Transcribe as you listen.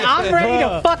I'm ready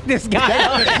to fuck this guy.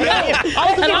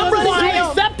 And I'm ready to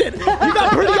accept it. You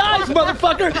got pretty eyes,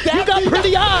 motherfucker. You got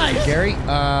pretty eyes. Gary,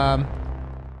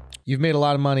 you've made a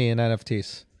lot of money in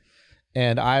NFTs,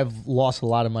 and I've lost a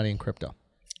lot of money in crypto.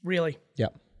 Really?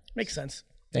 Yep. Makes sense.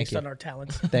 Thank Based you. on our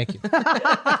talents. Thank you.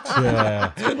 That's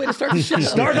a good way to start the show.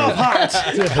 Start off hot.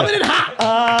 Coming in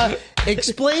hot.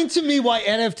 Explain to me why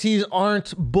NFTs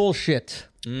aren't bullshit.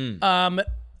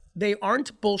 They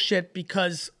aren't bullshit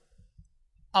because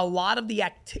a lot of the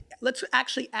let's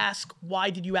actually ask, why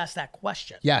did you ask that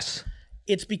question? Yes.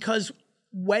 It's because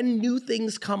when new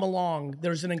things come along,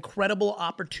 there's an incredible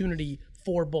opportunity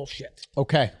for bullshit.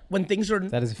 Okay. When things are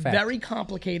That is a fact. very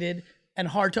complicated and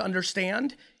hard to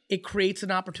understand, it creates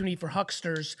an opportunity for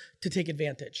hucksters to take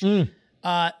advantage.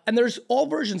 And there's all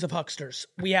versions of hucksters.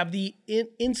 We have the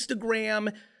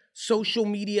Instagram, social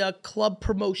media, club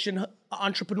promotion,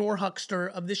 entrepreneur huckster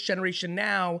of this generation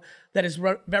now that is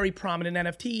very prominent in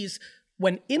NFTs.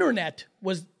 When internet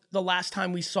was the last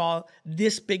time we saw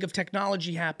this big of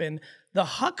technology happen, the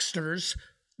hucksters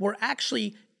were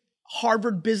actually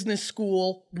Harvard Business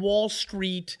School, Wall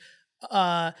Street,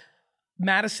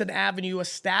 Madison Avenue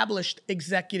established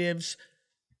executives.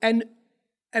 And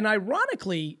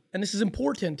ironically, and this is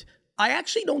important, I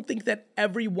actually don't think that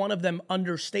every one of them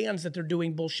understands that they're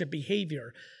doing bullshit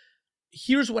behavior.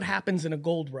 Here's what happens in a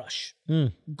gold rush.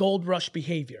 Gold rush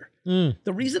behavior.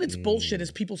 The reason it's bullshit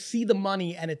is people see the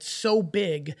money and it's so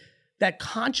big that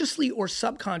consciously or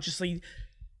subconsciously,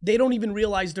 they don't even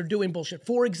realize they're doing bullshit.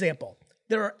 For example,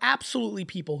 there are absolutely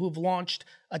people who've launched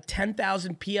a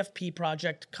 10,000 PFP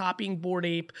project, copying Bored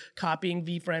Ape, copying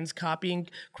VFriends, copying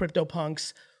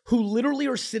CryptoPunks, who literally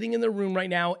are sitting in their room right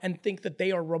now and think that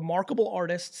they are remarkable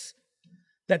artists,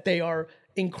 that they are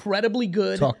incredibly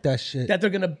good. Talk that shit. That they're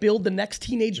going to build the next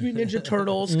Teenage Mutant Ninja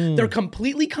Turtles. They're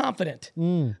completely confident.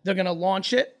 They're going to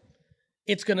launch it.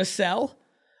 It's going to sell.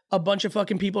 A bunch of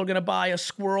fucking people are going to buy a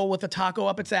squirrel with a taco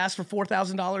up its ass for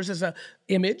 $4,000 as a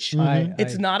image.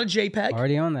 It's not a JPEG.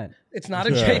 Already on that. It's not a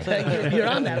JPEG. You're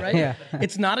on that, right? Yeah.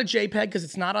 It's not a JPEG because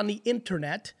it's not on the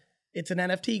internet. It's an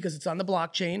NFT because it's on the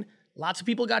blockchain. Lots of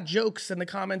people got jokes in the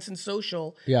comments and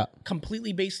social. Yeah.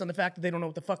 Completely based on the fact that they don't know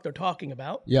what the fuck they're talking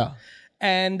about. Yeah.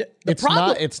 And the It's problem,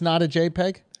 not. It's not a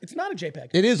JPEG. it's not a JPEG.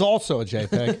 It is also a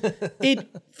JPEG.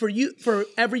 For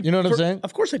every. You know what I'm for- saying?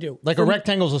 Of course I do. Like For a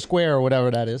rectangle's a square or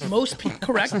whatever that is. Most people,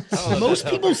 correct. Most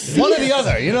people see One or it. the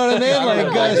other. You know what I mean? Like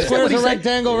understand square's what a he's saying.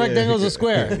 rectangle, rectangle's a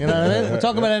square. You know what I mean? We're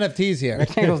talking about NFTs here.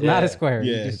 Rectangle's not a square.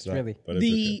 Yeah, You it's just not, really. but it's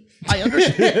okay. I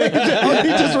understand.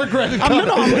 He just regretted No,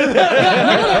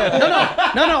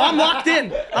 I'm locked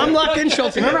in. I'm locked in,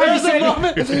 Schultz. Remember how you said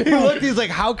He looked, he's like,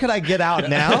 how could I get out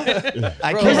now? I Remember how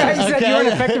you can't. said you're an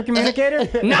effective communicator?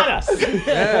 Not us.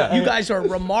 you guys are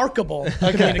remarkable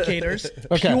communicators.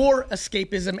 Okay. Pure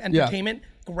escapism, entertainment,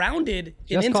 grounded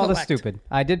in Just called us intellect. stupid.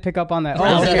 I did pick up on that.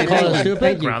 Grounded okay, in thank intellect. you. Stupid?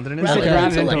 Thank you. Grounded in Grounded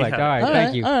intellect. in intellect. All right,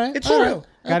 thank you. All right. It's all true. right.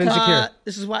 Got insecure.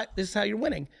 This is how you're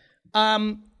winning.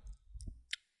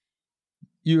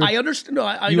 You I understand. No,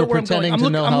 I You know were where I'm going. pretending to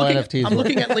know how NFTs I'm work.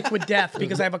 looking at Liquid Death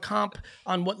because I have a comp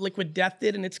on what Liquid Death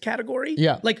did in its category.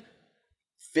 Yeah. Like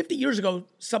 50 years ago,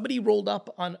 somebody rolled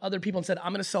up on other people and said,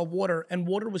 I'm going to sell water. And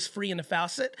water was free in a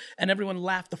faucet. And everyone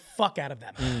laughed the fuck out of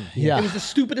them. Yeah. It was the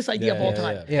stupidest idea of all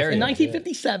time. In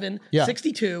 1957, Yeah.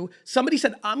 62, somebody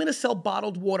said, I'm going to sell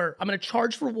bottled water. I'm going to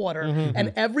charge for water.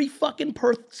 And every fucking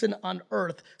person on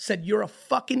earth said, you're a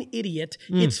fucking idiot.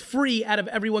 It's free out of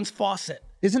everyone's faucet.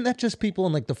 Isn't that just people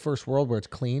in like the first world where it's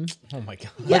clean? Oh my god.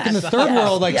 Like in the third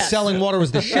world, like selling water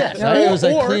was the shit. Right? It was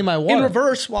like Or, clean my water. in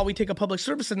reverse, while we take a public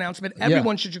service announcement,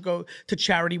 everyone should go to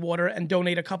charity water and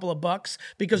donate a couple of bucks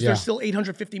because Yeah. there's still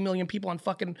 850 million people on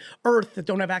fucking Earth that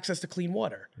don't have access to clean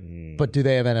water. But do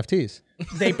they have NFTs?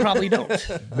 They probably don't.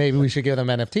 Maybe we should give them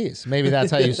NFTs. Maybe that's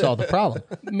how you solve the problem.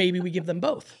 Maybe we give them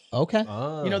both. Okay.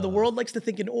 You know, the world likes to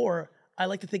think in or. I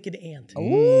like to think in and.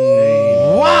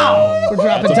 Wow. We're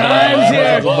dropping dimes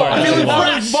here. I'm feeling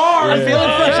Bars. fresh. I'm feeling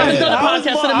fresh. I haven't done a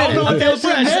podcast in a minute. I'm feeling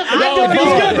fresh. I feel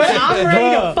good, but I'm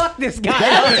ready to fuck this guy.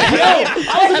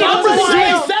 And I'm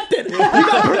ready to accept it. You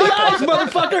got pretty eyes,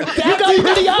 motherfucker. You got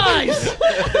pretty eyes.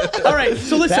 All right,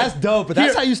 so listen. That's dope, but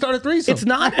that's how you start a threesome. It's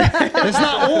not. It's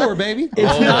not or, baby.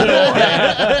 It's not.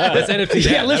 That's NFT.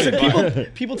 Yeah, listen.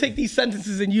 People take these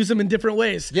sentences and use them in different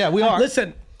ways. Yeah, we are.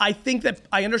 Listen. I think that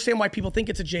I understand why people think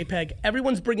it's a JPEG.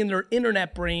 Everyone's bringing their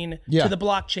internet brain Yeah. to the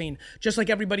blockchain, just like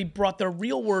everybody brought their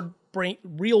real world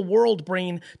real world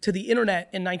brain to the internet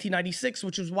in 1996,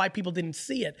 which was why people didn't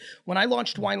see it. When I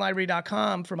launched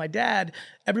WineLibrary.com for my dad,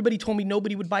 everybody told me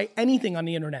nobody would buy anything on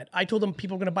the internet. I told them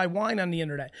people were going to buy wine on the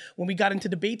internet. When we got into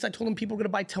debates, I told them people were going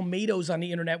to buy tomatoes on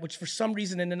the internet, which for some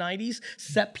reason in the 90s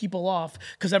set people off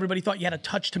because everybody thought you had to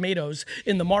touch tomatoes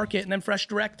in the market, and then Fresh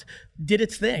Direct did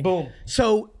its thing. Boom.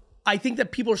 So I think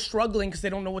that people are struggling because they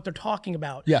don't know what they're talking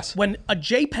about. Yes. When a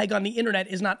JPEG on the internet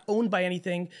is not owned by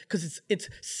anything because it's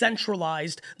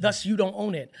centralized, thus you don't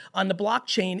own it. On the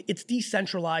blockchain, it's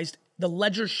decentralized. The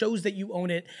ledger shows that you own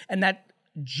it, and that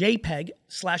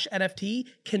JPEG/NFT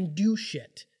can do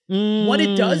shit. What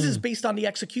it does is based on the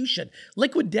execution.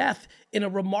 Liquid Death, in a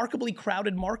remarkably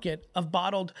crowded market of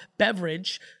bottled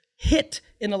beverage, hit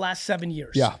in the last 7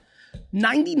 years. Yeah.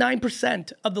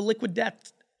 99% of the Liquid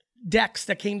Death decks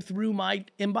that came through my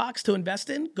inbox to invest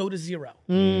in go to zero.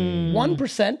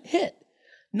 1% hit.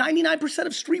 99%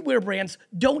 of streetwear brands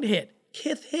don't hit.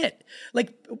 Kith hit.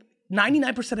 Like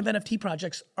 99% of NFT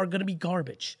projects are going to be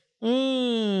garbage. Do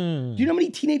you know how many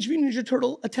Teenage Mutant Ninja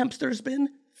Turtle attempts there's been?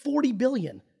 40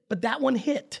 billion. But that one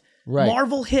hit. Right.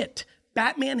 Marvel hit.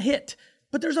 Batman hit.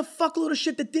 But there's a fuckload of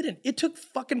shit that didn't. It took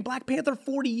fucking Black Panther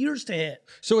 40 years to hit.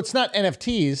 So it's not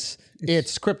NFTs,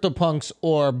 it's CryptoPunks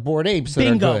or Bored Apes that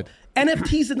Bingo. are good.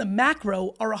 NFTs in the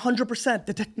macro are 100%.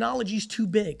 The technology's too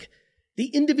big. The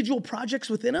individual projects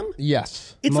within them,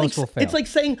 Yes. it's Most will like fail. it's like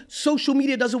saying social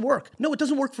media doesn't work. No, it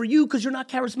doesn't work for you because you're not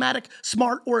charismatic,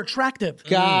 smart, or attractive.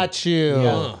 Got you.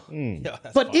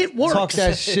 But it works. Talk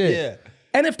that shit.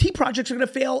 NFT projects are going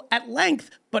to fail at length,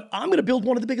 but I'm going to build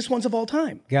one of the biggest ones of all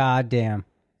time. God damn.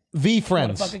 V Wanna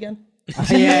Friends. fuck again?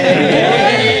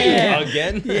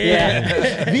 Again?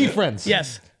 V Friends.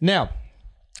 Yes. Now,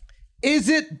 is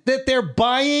it that they're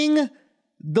buying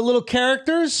the little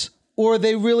characters, or are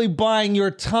they really buying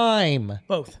your time?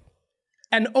 Both.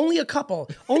 And only a couple.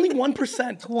 Only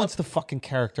 1%. Who wants the fucking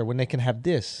character when they can have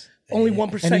this? Only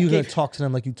 1% And are you going gave. to talk to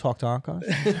them like you talk to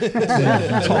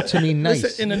Akash? Talk to me nice.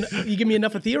 Listen, you give me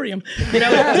enough Ethereum.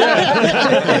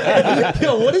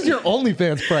 Yo, what is your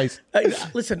OnlyFans price?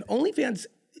 Listen, OnlyFans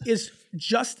is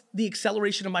just the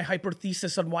acceleration of my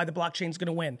hypothesis on why the blockchain is going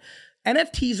to win.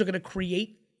 NFTs are going to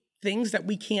create things that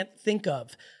we can't think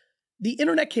of. The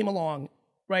internet came along,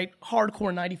 right?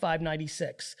 Hardcore 95,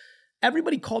 96.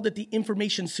 Everybody called it the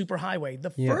information superhighway.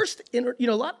 The first,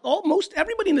 almost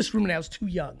everybody in this room now is too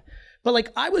young. But like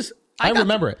I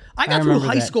remember it. I got through remember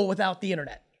high that. school without the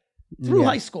internet. Through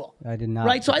high school. I did not.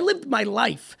 Right? So I lived my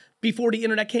life before the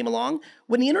internet came along.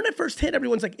 When the internet first hit,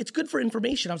 everyone's like, it's good for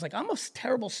information. I was like, I'm a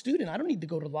terrible student. I don't need to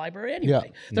go to the library anyway.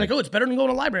 Yeah. They're like, oh, it's better than going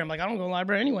to the library. I'm like, I don't go to the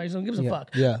library anyway, so who gives a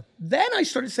fuck? Yeah. Then I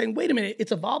started saying, wait a minute,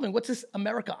 it's evolving. What's this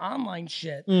America Online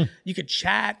shit? You could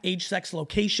chat, age, sex,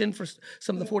 location for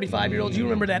some of the 45-year-olds. You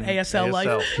remember that ASL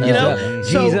life? You know?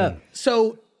 G's up.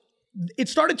 So it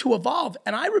started to evolve.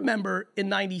 And I remember in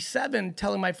 97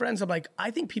 telling my friends, I'm like,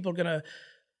 I think people are gonna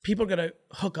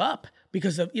hook up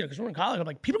because of, because we're in college. I'm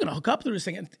like, people are gonna hook up through this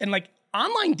thing. And like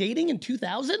online dating in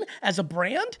 2000 as a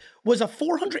brand was a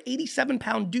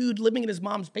 487-pound dude living in his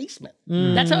mom's basement.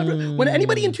 That's how, when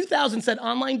anybody in 2000 said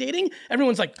online dating,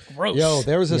 everyone's like, gross. Yo,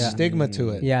 there was a stigma to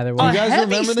it. Yeah, there Do you was. A guys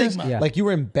heavy remember this? stigma. Yeah. Like you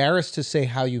were embarrassed to say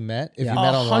how you met if you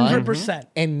met online. 100%.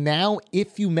 And now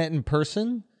if you met in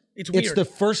person, It's it's weird. the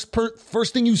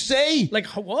first thing you say. Like,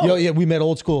 whoa. Yo, yeah, we met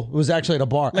old school. It was actually at a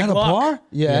bar. Like at a luck. bar?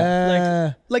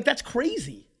 Yeah. Like that's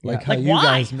crazy. Like how you why?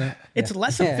 guys met. It's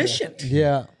less efficient.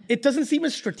 Yeah. It doesn't seem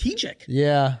as strategic.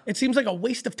 Yeah. It seems like a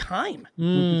waste of time.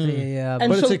 Yeah, And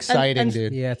But it's so- exciting, and-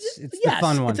 dude. yeah, it's the Yes,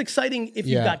 fun one. it's exciting if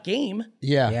Yeah. you've got game.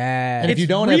 Yeah. Yeah. And if It's you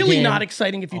don't have really game, not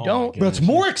exciting if you don't. but it's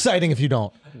more exciting if you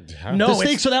don't. No, The it's,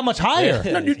 stakes are that much higher.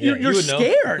 no, you're you would know.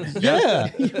 scared.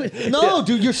 Yeah. No,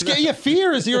 dude, you're scared. Yeah,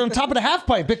 fear is you're on top of the half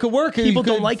pipe. It could work. and People you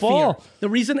could don't like fall. fear. The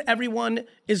reason everyone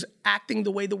is acting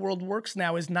the way the world works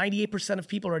now is 98% of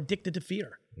people are addicted to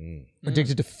fear.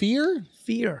 Addicted to fear?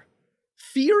 Fear.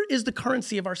 Fear is the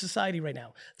currency of our society right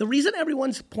now. The reason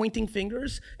everyone's pointing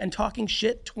fingers and talking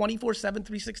shit 24/7,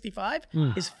 365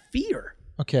 is fear.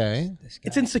 Okay.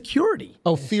 It's insecurity.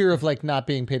 Oh, fear of like not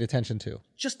being paid attention to.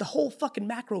 Just the whole fucking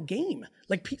macro game.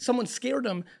 Like someone scared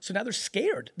them, so now they're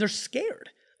scared. They're scared.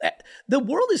 The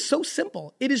world is so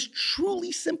simple. It is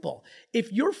truly simple.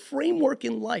 If your framework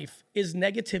in life is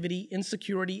negativity,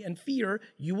 insecurity, and fear,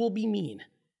 you will be mean.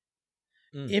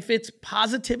 If it's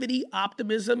positivity,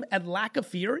 optimism, and lack of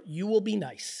fear, you will be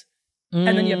nice. And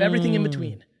then you have everything in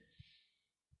between.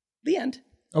 The end.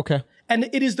 Okay. And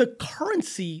it is the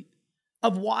currency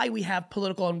of why we have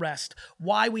political unrest,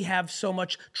 why we have so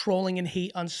much trolling and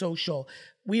hate on social.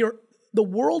 The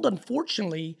world,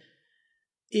 unfortunately,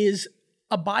 is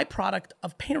a byproduct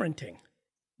of parenting.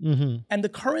 And the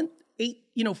current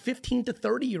 15 to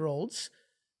 30-year-olds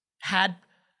had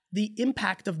the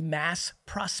impact of mass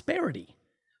prosperity.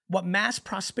 What mass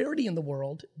prosperity in the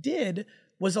world did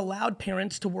was allowed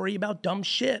parents to worry about dumb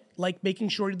shit, like making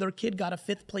sure their kid got a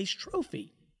 5th place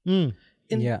trophy. When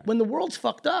the world's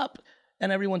fucked up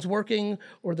and everyone's working,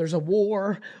 or there's a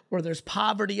war, or there's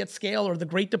poverty at scale, or the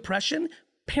Great Depression,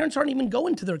 parents aren't even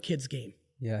going to their kids' game.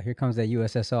 Yeah, here comes that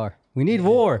USSR. We need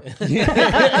war. yeah.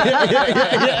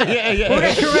 We're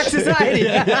going to correct society.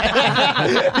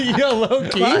 Yo,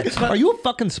 low-key. Are you a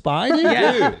fucking spy, dude?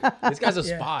 Yeah. Dude, this guy's a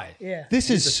spy. Yeah. This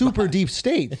is super deep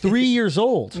state. 3 years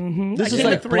old. This I is came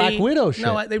like at 3. Black Widow shit.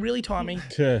 No, they really taught me.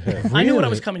 I knew what I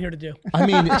was coming here to do. I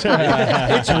mean,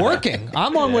 it's working.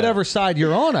 I'm on whatever side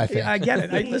you're on, I think. I get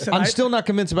it. I'm still not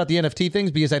convinced about the NFT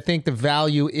things because I think the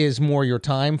value is more your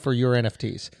time for your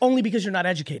NFTs. Only because you're not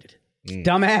educated.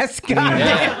 Dumbass.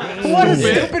 God. What a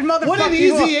stupid motherfucker. What an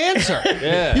easy answer.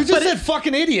 You just said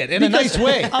fucking idiot in a nice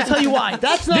way. I'll tell you why.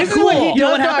 That's not This cool. is what he You know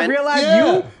does. what I happened? realize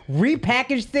Yeah. you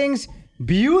repackage things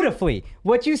beautifully.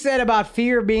 What you said about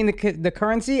fear being the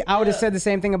currency, I would have said the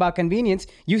same thing about convenience.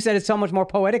 You said it so much more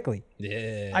poetically.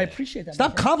 I appreciate that.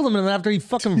 Stop complimenting him after he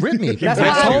fucking ripped me. That's why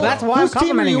I'm Whose team are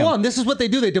complimenting you him. on? This is what they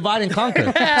do. They divide and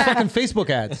conquer. It's fucking Facebook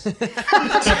ads.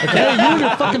 Okay, you and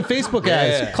your fucking Facebook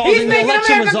ads causing He's the making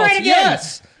election America results. great again.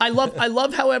 Yes. I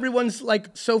love how everyone's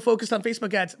like so focused on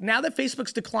Facebook ads. Now that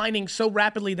Facebook's declining so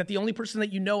rapidly that the only person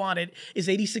that you know on it is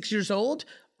 86 years old,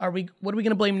 what are we going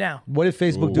to blame now? What did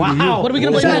Facebook do to you? Wow. What are we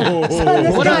going to blame now?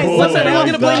 This What's guy's what so are we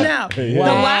going to blame now?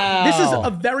 Wow. This is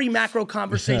a very macro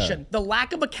conversation. The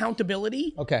lack of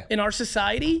accountability Okay. in our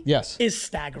society Yes. is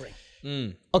staggering.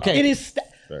 Okay. It is.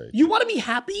 You want to be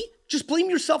happy? Just blame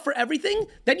yourself for everything.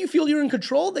 Then you feel you're in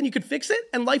control. Then you can fix it,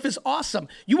 and life is awesome.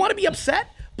 You want to be upset?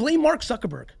 Blame Mark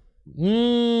Zuckerberg.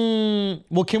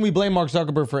 Well, can we blame Mark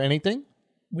Zuckerberg for anything?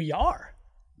 We are.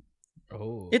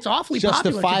 Oh, it's awfully popular.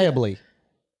 Justifiably.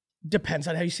 Depends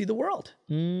on how you see the world.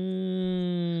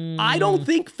 I don't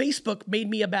think Facebook made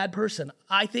me a bad person.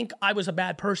 I think I was a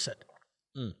bad person.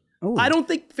 I don't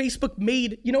think Facebook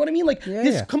made, you know what I mean? Like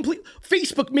yeah.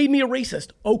 Facebook made me a racist.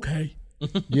 Okay.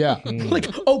 Yeah. Like,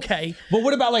 okay. But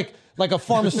what about like a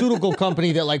pharmaceutical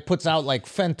company that like puts out like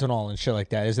fentanyl and shit like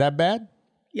that? Is that bad?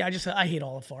 Yeah, I hate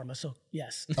all of pharma, so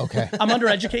yes. Okay. I'm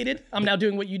undereducated. I'm now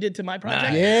doing what you did to my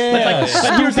project. Yeah. But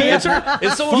here's the answer.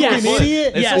 It's so much more Yes. fun.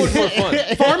 Idiot. It's so much more fun.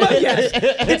 Pharma, yes.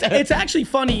 It's actually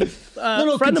funny.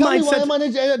 No, A friend tell of mine me why said, I'm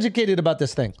uneducated about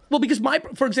this thing. well, because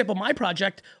for example, my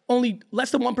project, only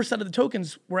less than 1% of the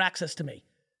tokens were access to me.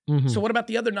 So what about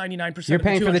the other 99%? You're of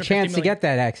paying for the 250 chance to million? get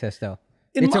that access, though.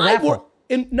 In It's a my raffle. world,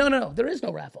 no, there is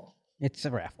no raffle. It's a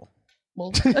raffle. Well,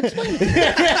 explain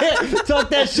it. Talk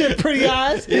that shit, pretty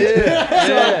eyes.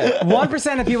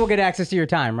 1% of people get access to your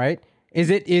time, right? Is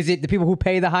it the people who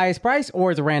pay the highest price,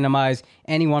 or is it randomized?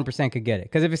 Any 1% could get it.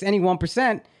 Because if it's any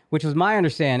 1%, which was my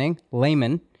understanding,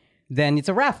 layman, then it's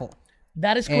a raffle.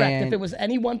 That is correct. And- if it was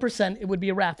any 1% it would be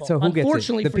a raffle. So who gets it?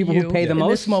 Unfortunately The for people who you, pay the in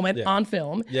most? this moment on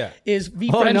film, is V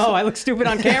Oh Friends. no, I look stupid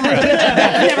on camera.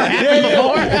 That's never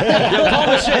happened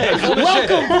before.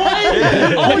 Welcome,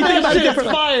 boy. Let me think about it Shit's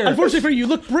differently. fired. Unfortunately for you, you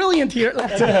look brilliant here. We're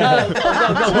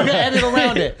gonna edit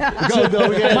around it. We're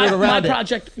gonna edit My around it.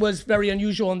 project was very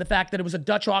unusual in the fact that it was a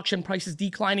Dutch auction, prices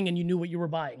declining, and you knew what you were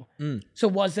buying. So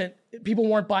people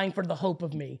weren't buying for the hope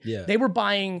of me. Yeah. They were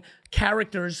buying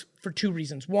characters for 2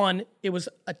 reasons. One, it was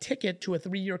a ticket to a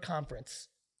 3-year conference.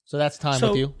 So that's time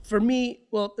So with you. for me,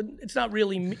 well, it's not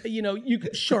really,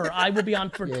 sure, I will be on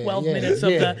for 12 yeah, minutes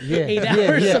of yeah, the yeah, 8 yeah,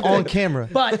 hours. yeah, of on the- camera.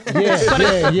 But, Yeah.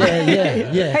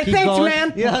 Hey, Keep thanks, going.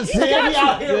 man. You know what I'm saying?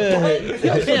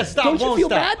 Yeah, stop. don't you won't feel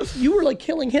stop. bad? You were like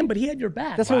killing him, but he had your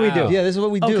back. That's what we do. Yeah, this is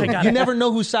what we do. Okay, got You it. never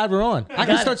know whose side we're on. I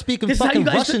can Got start it. speaking This is how fucking you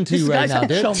guys- Russian to this you is right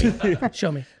guys now, how- dude.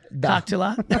 Show me. Cocktail.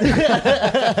 I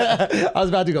was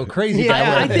about to go crazy.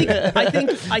 I think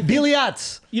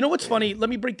Biliats. you know what's funny? Let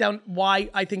me break down why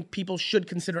I think people should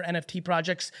consider NFT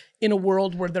projects in a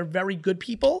world where they're very good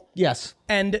people Yes.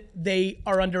 and they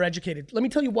are undereducated. Let me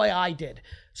tell you why I did.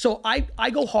 So I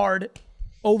go hard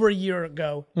over a year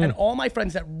ago, and all my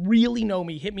friends that really know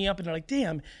me hit me up and they're like,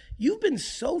 damn, you've been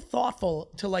so thoughtful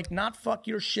to like not fuck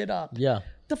your shit up. Yeah.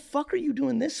 The fuck are you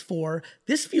doing this for?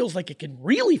 This feels like it can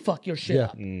really fuck your shit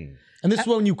up. And this is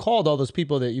when you called all those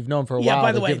people that you've known for a Yeah, while.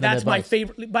 by the to way, give them that's my advice.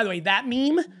 favorite. By the way, that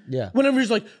meme, Yeah. whenever he's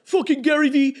like, fucking Gary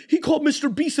Vee, he called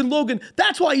Mr. Beast and Logan.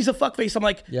 That's why he's a fuckface. I'm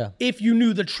like, Yeah. if you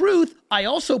knew the truth, I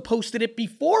also posted it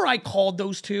before I called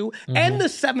those two and the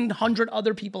 700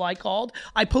 other people I called.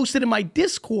 I posted in my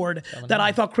Discord that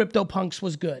I thought CryptoPunks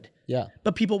was good. Yeah.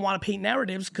 But people want to paint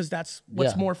narratives because that's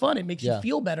what's Yeah. more fun. It makes Yeah. you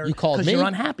feel better You called because me? you're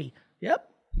unhappy. Yep.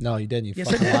 No, you didn't. You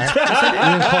Yes, fucking I did. liar.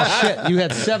 You didn't call shit. You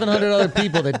had 700 other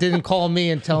people that didn't call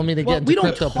me and tell me to Well, get we into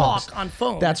don't CryptoPunks. talk on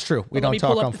phone. That's true. We But don't let me talk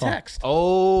pull up on the phone. text.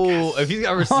 Oh, if he's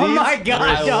got receipts. my God,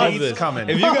 I love Doug. this. Coming.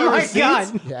 If you Oh got my receipts,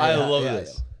 God. Yeah, I yeah, love yeah,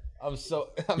 this. I'm so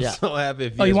Yeah. so happy.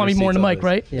 If Oh, you want me more in the mic,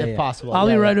 right? Yeah, If possible. I'll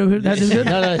be Yeah, right yeah. over here. That is good.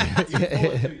 No,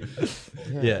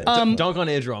 no. Yeah. Dunk on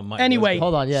Andrew on mic. Anyway,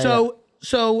 Hold on, yeah,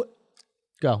 so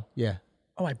Go. Yeah.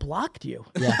 oh, I blocked you.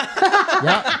 Yeah.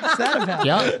 What's that about?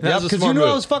 Yeah. was a Because you smart knew I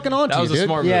move. was fucking on to That you, was a dude.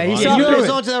 smart Yeah, move. he You saw knew I through was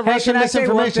it. onto that Hey, Russian can I say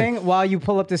one misinformation. thing while you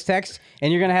pull up this text?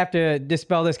 And you're going to have to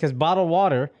dispel this because bottled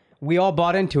water, we all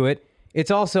bought into it.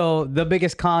 It's also the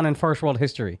biggest con in first world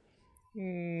history.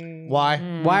 Why?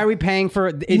 Why are we paying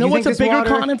for? You know what's a bigger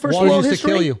con in first Water world used to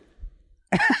history? kill you.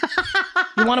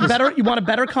 You want a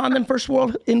better con than first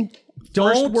world in first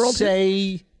Don't world?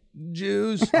 say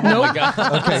Jews. No.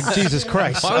 Okay, Jesus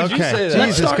Christ. Why would you say that?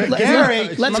 Let's start.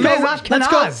 Gary. Let's My go. man's Let's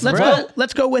Ashkenaz, go. bro.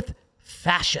 Let's go with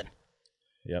fashion.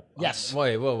 Yep. Yes.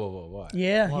 Wait, whoa. Why?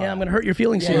 Yeah, I'm gonna hurt your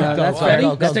feelings here. Yeah, that's Ready?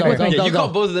 right. Go, Stick go, with go, me. Yeah, you go. call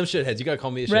both of them shitheads. You gotta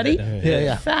call me a Ready? shithead.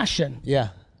 Yeah. Fashion. Yeah.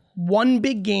 One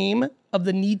big game of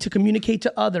the need to communicate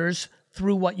to others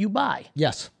through what you buy.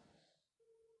 Yes.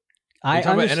 Are I you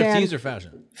talking about understand. NFTs or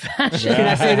fashion? Can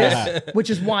I say this? Which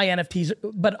is why NFTs.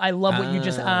 But I love what you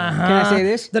just. Can I say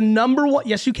this? The number one.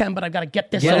 Yes, you can. But I've got to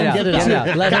get this. Get it out. out. Get it Get it out.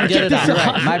 out. Let him get it this out.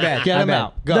 out. Right. My bad. Get my him bad.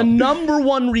 out. Go. The number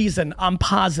one reason I'm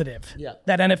positive Yeah.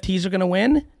 that NFTs are going to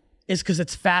win is because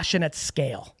it's fashion at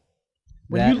scale.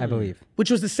 That I believe. Which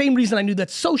was the same reason I knew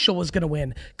that social was going to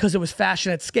win because it was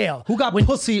fashion at scale. Who got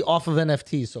pussy off of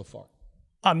NFTs so far?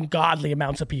 Ungodly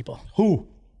amounts of people. Who?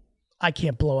 I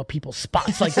can't blow up people's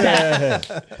spots like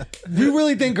that. Do you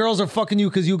really think girls are fucking you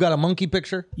because you got a monkey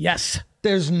picture? Yes.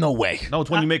 There's no way. No, it's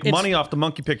when you make money off the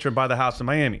monkey picture and buy the house in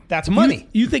Miami. That's money.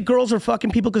 You think girls are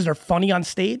fucking people because they're funny on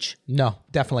stage? No,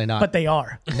 definitely not. But they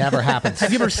are. Never happens.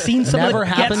 Have you ever seen someone Never that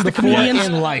gets happened the before comedians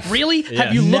in life. Really?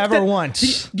 Have you looked Never at,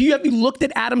 once. Do you have you looked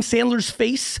at Adam Sandler's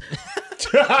face?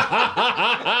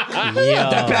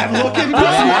 that bad looking?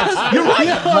 You're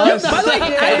right. By the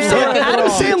way, Adam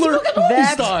Sandler.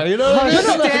 That's Star, you know what I mean?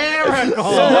 hysterical.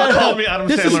 Someone called me Adam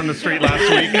Sandler in the street last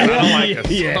week, and I don't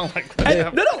like it. I don't like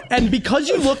that. No. And because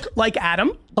you look like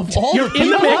Adam, all you're the in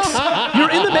the people? mix. You're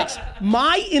in the mix.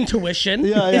 My intuition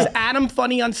Yeah. is Adam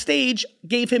funny on stage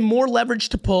gave him more leverage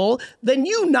to pull than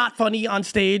you not funny on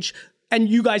stage, and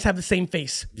you guys have the same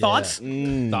face. Thoughts?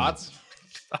 Thoughts?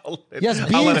 Yes, I'll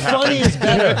being let it happen. funny is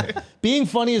better. Being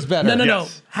funny is better. No.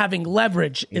 Yes. Having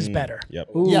leverage is better. Yep.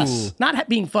 Yes. Not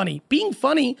being funny. Being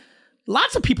funny,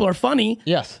 lots of people are funny.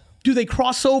 Yes. Do they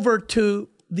cross over to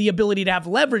the ability to have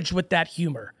leverage with that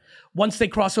humor? Once they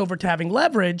cross over to having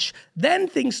leverage, then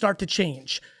things start to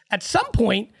change. At some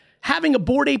point, having a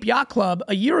Bored Ape Yacht Club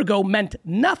a year ago meant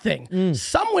nothing.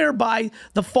 Somewhere by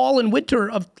the fall and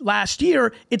winter of last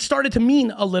year, it started to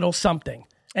mean a little something.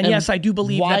 And yes, I do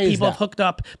believe why that is people that? have hooked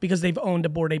up because they've owned a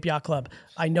Bored Ape Yacht Club.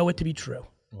 I know it to be true.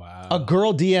 A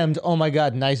girl DM'd, oh my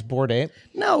God, nice Bored Ape.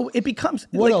 No, it becomes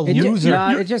What a loser.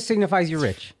 Nah, it just signifies you're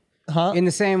rich. Huh? In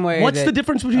the same way. What's that the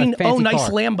difference between a fancy oh nice car.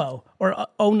 Lambo or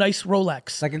oh nice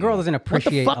Rolex? Like a girl doesn't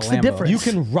appreciate fuck's a the Lambo. difference? You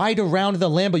can ride around in the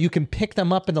Lambo. You can pick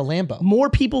them up in the Lambo. More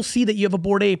people see that you have a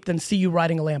Bored Ape than see you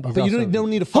riding a Lambo. But you don't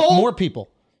need to fuck more people.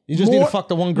 You just need to fuck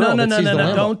the one girl that sees the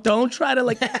Lambo. Don't try to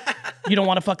like. You don't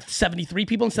want to fuck 73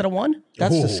 people instead of one?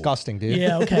 That's disgusting, dude.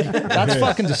 Yeah, okay. That's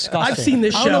fucking disgusting. I've seen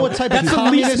this show. I don't know what type That's of the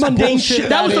least communist mundane bullshit shit.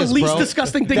 That was the is, least bro.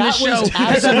 disgusting thing That this show was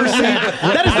has ever absolutely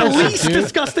said. That is the aggressive, least dude.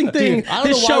 disgusting thing Dude, I don't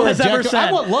this know why show we're has ever objective- said.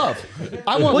 I want love.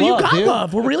 I want Well, love, you got dude.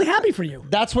 love. We're really happy for you.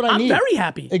 That's what I need. I'm very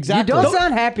happy. You Exactly. don't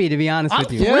sound happy, to be honest I'm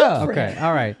with you. thrilled for Okay. you.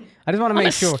 All right. I just want to I'm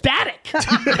make sure. ecstatic.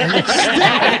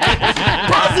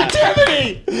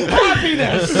 Positivity,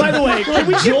 happiness, By the way, can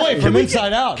we joy from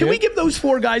inside out. Can we dude. give those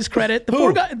four guys credit?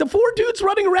 The four dudes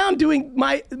running around doing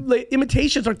my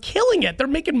imitations are killing it. They're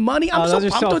making money. I'm Oh, so those are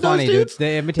pumped so with funny, those dude. dudes.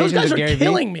 The imitations those guys of are Gary Vee.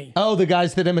 killing me. Oh, the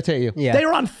guys that imitate you. Yeah. They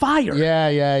are on fire.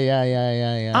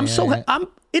 Yeah. I'm so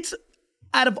it's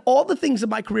out of all the things in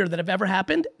my career that have ever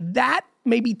happened, that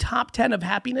may be top 10 of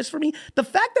happiness for me. The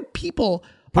fact that people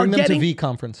Bring are them getting to V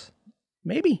Conference.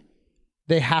 maybe.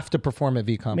 They have to perform at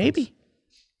V Conference. Maybe.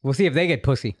 We'll see if they get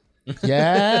pussy.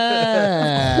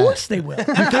 Yeah. Of course they will.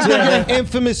 An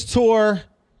infamous tour.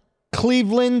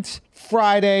 Cleveland,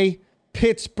 Friday.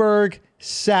 Pittsburgh,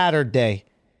 Saturday.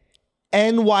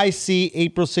 NYC,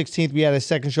 April 16th. We had a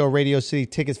second show, Radio City.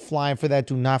 Tickets flying for that.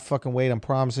 Do not fucking wait. I'm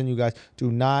promising you guys.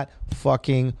 Do not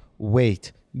fucking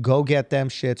wait. Go get them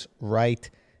shits right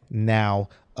now.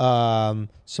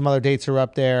 Some other dates are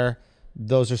up there.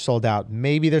 Those are sold out.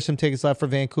 Maybe there's some tickets left for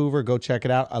Vancouver. Go check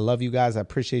it out. I love you guys. I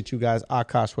appreciate you guys.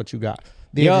 Akash, what you got?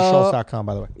 TheAndrewSchultz.com,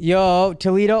 by the way. Yo,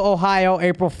 Toledo, Ohio,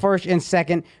 April 1st and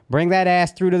 2nd. Bring that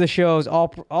ass through to the shows.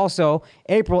 Also,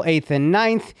 April 8th and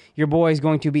 9th, your boy is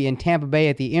going to be in Tampa Bay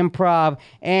at the Improv.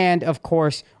 And, of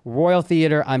course, Royal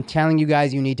Theater. I'm telling you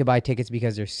guys, you need to buy tickets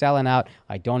because they're selling out.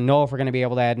 I don't know if we're going to be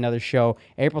able to add another show.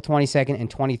 April 22nd and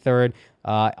 23rd.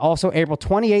 Also, April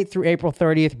 28th through April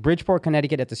 30th, Bridgeport,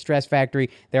 Connecticut at the Stress Factory.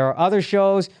 There are other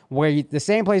shows where the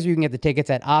same place where you can get the tickets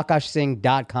at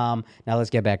akashsingh.com. Now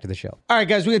let's get back to the show. All right,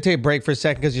 guys, we're going to take a break for a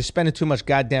second because you're spending too much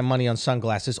goddamn money on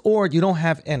sunglasses or you don't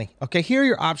have any. Okay, here are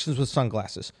your options with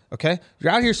sunglasses. Okay,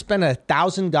 you're out here spending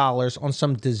 $1,000 on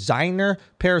some designer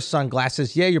pair of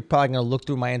sunglasses. Yeah, you're probably going to look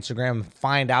through my Instagram and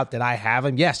find out that I have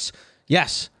them. Yes,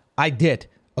 I did.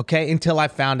 Okay, until I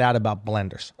found out about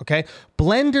Blenders. Okay,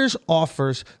 Blenders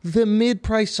offers the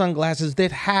mid-price sunglasses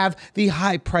that have the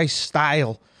high-price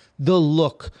style, the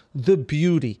look, the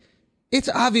beauty. It's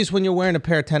obvious when you're wearing a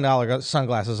pair of $10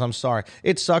 sunglasses. I'm sorry.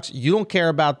 It sucks. You don't care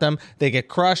about them. They get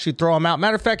crushed. You throw them out.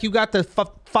 Matter of fact, you got the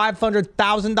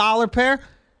 $500,000 pair.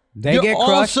 They get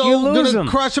crushed, you lose them.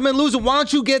 Crush them and lose them. Why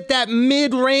don't you get that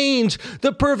mid-range,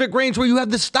 the perfect range where you have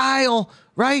the style,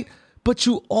 right? But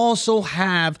you also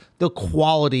have the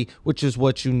quality, which is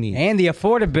what you need. And the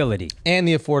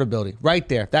affordability. Right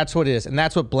there. That's what it is. And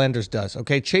that's what Blenders does.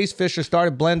 Okay. Chase Fisher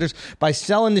started Blenders by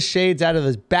selling the shades out of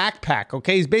his backpack.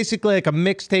 Okay. He's basically like a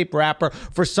mixtape rapper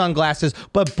for sunglasses,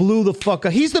 but blew the fuck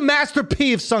up. He's the Master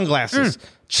P of sunglasses.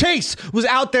 Chase was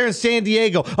out there in San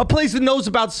Diego, a place that knows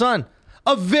about sun.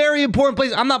 A very important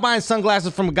place. I'm not buying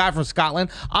sunglasses from a guy from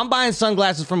Scotland. I'm buying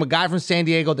sunglasses from a guy from San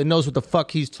Diego that knows what the fuck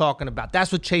he's talking about.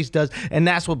 That's what Chase does, and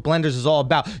that's what Blenders is all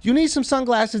about. You need some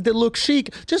sunglasses that look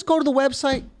chic. Just go to the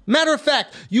website. Matter of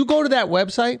fact, you go to that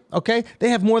website, okay? They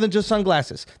have more than just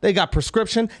sunglasses. They got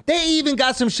prescription. They even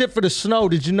got some shit for the snow.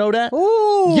 Did you know that?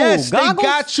 Ooh, yes, goggles? They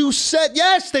got you set.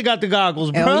 Yes, they got the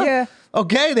goggles, bro. Hell yeah.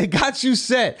 Okay, they got you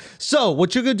set. So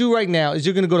what you're going to do right now is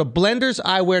you're going to go to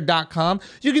blenderseyewear.com.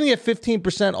 You're going to get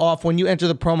 15% off when you enter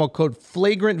the promo code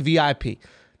FlagrantVIP.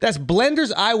 That's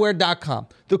blenderseyewear.com.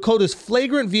 The code is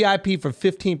FlagrantVIP for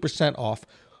 15% off.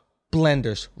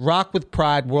 Blenders. Rock with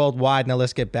pride worldwide. Now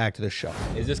let's get back to the show.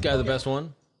 Is this guy the best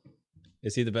one?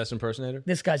 Is he the best impersonator?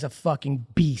 This guy's a fucking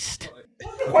beast.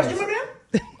 Question, my man?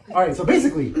 All right, so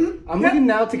basically, I'm looking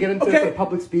now to get into the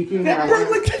public speaking. Yeah, bro,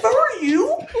 like, if I were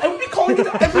you, I would be calling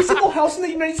into every single house in the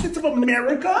United States of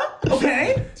America,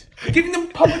 okay? Giving them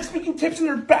public speaking tips in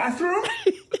their bathroom,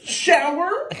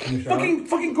 shower,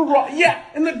 fucking garage. Yeah,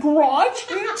 in the garage.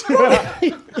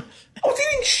 I was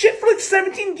eating shit for like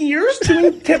 17 years,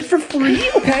 doing tips for free,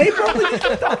 okay? Bro, like, this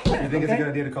is a document, You think it's a good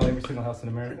idea to call every single house in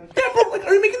America? Yeah, bro, like,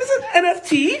 are you making this an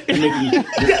NFT?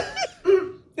 Yeah.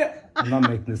 Yeah. I'm not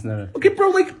making this an NFT. Okay, bro,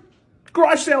 like,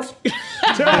 garage sales.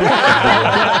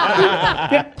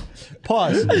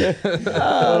 Pause.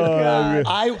 God.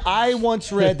 I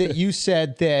once read that you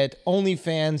said that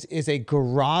OnlyFans is a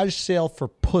garage sale for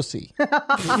pussy.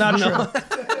 Not true.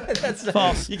 That's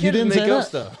false. You can't didn't make say up that?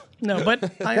 stuff. No, but I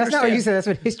That's understand. not what you said. That's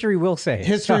what history will say.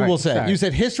 History will say. Sorry. You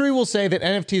said history will say that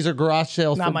NFTs are garage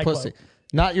sales Not for my pussy. quote.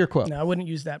 Not your quote. No, I wouldn't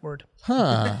use that word.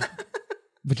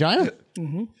 Vagina?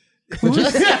 Mm-hmm.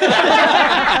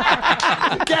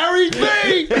 Gary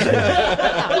V!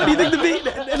 What do you think the beat?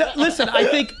 Listen, I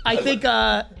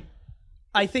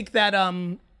think that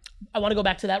I want to go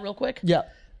back to that real quick. Yeah.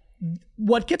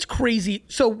 What gets crazy?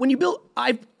 So when you build,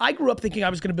 I grew up thinking I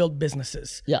was going to build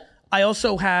businesses. Yeah. I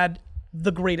also had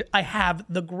I have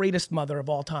the greatest mother of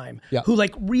all time. Yeah. Who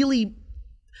like really,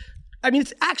 I mean,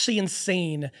 it's actually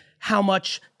insane how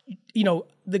much,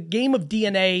 the game of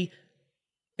DNA,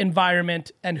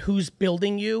 environment, and who's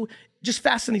building you just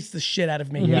fascinates the shit out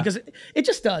of me because it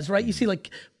just does, right? You see like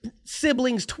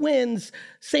siblings, twins,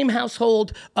 same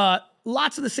household,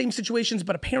 lots of the same situations,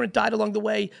 but a parent died along the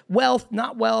way, wealth,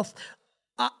 not wealth.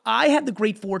 I had the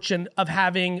great fortune of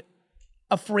having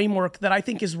a framework that I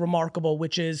think is remarkable,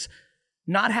 which is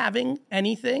not having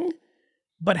anything,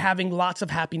 but having lots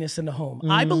of happiness in the home.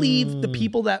 I believe the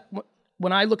people that,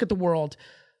 when I look at the world,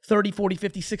 30, 40,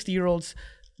 50, 60-year-olds,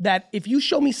 that if you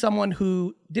show me someone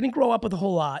who didn't grow up with a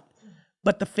whole lot,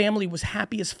 but the family was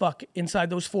happy as fuck inside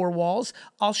those four walls,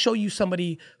 I'll show you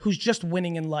somebody who's just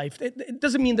winning in life. It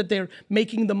doesn't mean that they're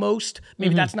making the most.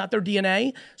 Maybe that's not their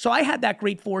DNA. So I had that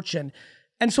great fortune.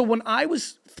 And so when I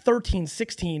was 13,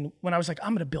 16, when I was like,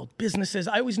 I'm going to build businesses,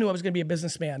 I always knew I was going to be a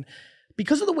businessman.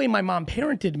 Because of the way my mom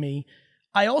parented me,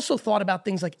 I also thought about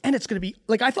things like, and it's going to be,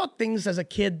 like I thought things as a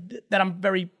kid that I'm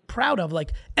very proud of,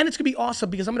 like, and it's going to be awesome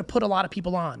because I'm going to put a lot of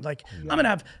people on. Like, I'm going to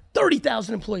have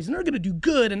 30,000 employees and they're going to do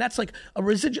good. And that's like a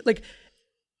residual, like,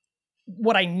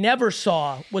 what I never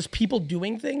saw was people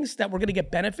doing things that were going to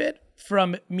get benefit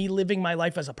from me living my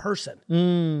life as a person.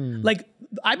 Like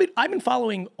I've been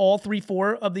following all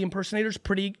 3-4 of the impersonators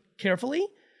pretty carefully.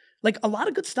 Like a lot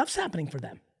of good stuff's happening for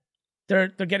them. They're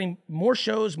getting more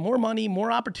shows, more money,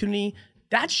 more opportunity.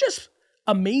 That's just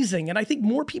amazing. And I think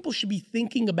more people should be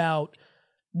thinking about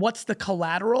what's the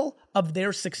collateral of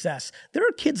their success. There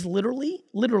are kids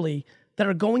literally that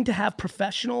are going to have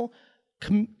professional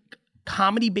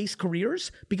comedy-based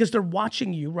careers because they're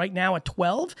watching you right now at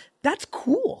 12. That's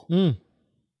cool.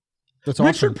 That's awesome.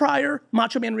 Richard Pryor,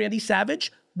 Macho Man Randy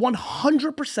Savage,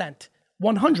 100%,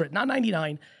 100, not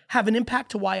 99, have an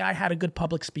impact to why I had a good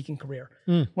public speaking career.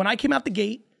 When I came out the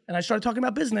gate and I started talking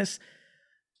about business,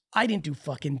 I didn't do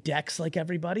fucking decks like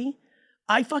everybody.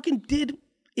 I fucking did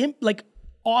like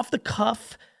off the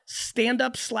cuff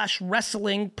stand-up /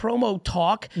 wrestling promo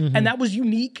talk, and that was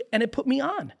unique, and it put me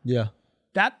on. Yeah.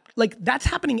 That's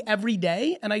happening every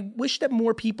day, and I wish that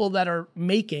more people that are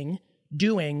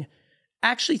doing,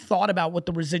 actually thought about what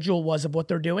the residual was of what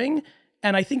they're doing,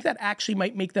 and I think that actually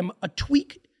might make them a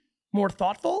tweak more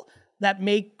thoughtful that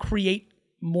may create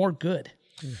more good.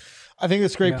 I think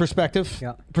that's great perspective.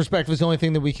 Yeah. Perspective is the only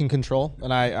thing that we can control,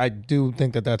 and I do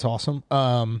think that that's awesome.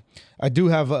 I do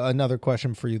have another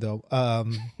question for you, though.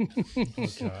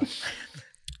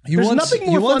 There's nothing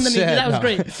more fun than that was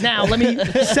great. Now, let me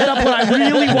set up what I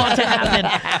really want to happen.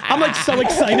 I'm like so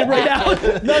excited right now.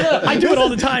 No, I do it all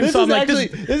the time, so I'm like,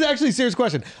 this is actually a serious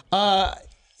question.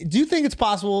 Do you think it's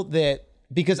possible that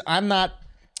because I'm not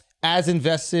as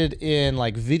invested in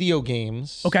like video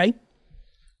games, okay,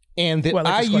 and that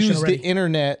I use the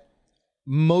internet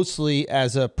mostly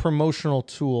as a promotional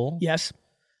tool, yes,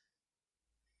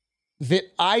 that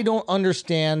I don't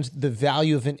understand the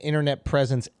value of an internet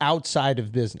presence outside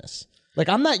of business. Like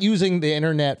I'm not using the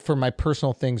internet for my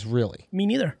personal things really. Me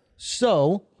neither.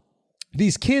 So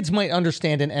these kids might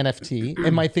understand an NFT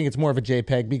and might think it's more of a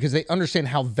JPEG because they understand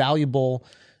how valuable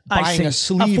buying a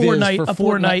sleeve is for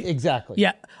Fortnite. Exactly.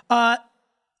 Yeah.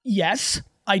 Yes,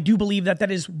 I do believe that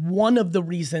is one of the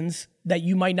reasons that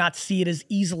you might not see it as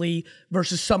easily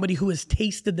versus somebody who has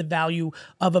tasted the value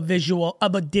of a digital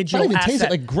Not even asset. taste it,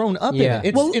 like grown up Yeah.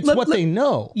 in it. It's what they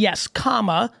know. Yes,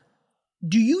 comma.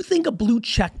 Do you think a blue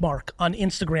check mark on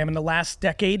Instagram in the last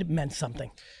decade meant something?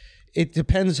 It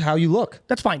depends how you look.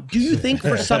 That's fine. Do you think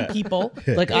for some people...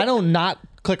 Like I don't not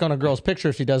click on a girl's picture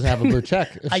if she doesn't have a blue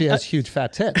check, if she has huge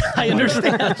fat tits. I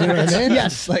understand. Do you know what I mean?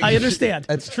 Yes, I understand.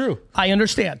 That's true. I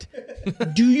understand.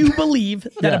 Do you believe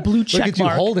that a blue check Look at you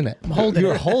mark... holding it. I'm holding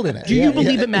You're it. holding it. Do you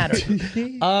believe it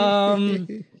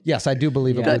mattered? Yes, I do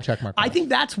believe a blue check mark. I think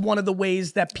that's one of the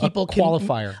ways that people can...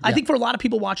 qualifier, I yeah. think for a lot of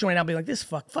people watching right now, be like,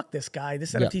 fuck this guy,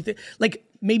 this NFT thing. Like,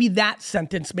 maybe that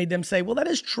sentence made them say, well, that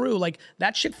is true. Like,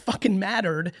 that shit fucking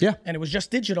mattered. Yeah. And it was just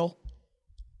digital.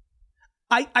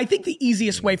 I think the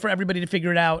easiest way for everybody to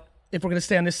figure it out, if we're going to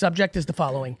stay on this subject, is the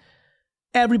following.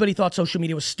 Everybody thought social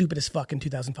media was stupid as fuck in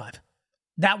 2005.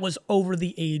 That was over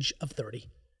the age of 30.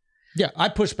 Yeah, I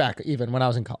pushed back even when I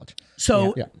was in college.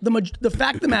 So Yeah. the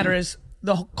fact of the matter is,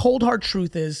 the cold hard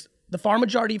truth is, the far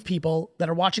majority of people that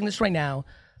are watching this right now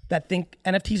that think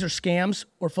NFTs are scams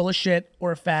or full of shit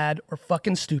or a fad or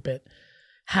fucking stupid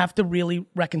have to really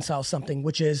reconcile something,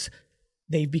 which is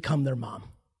they've become their mom.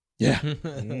 Yeah.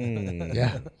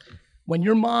 Yeah. When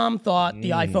your mom thought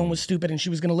the iPhone was stupid and she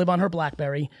was going to live on her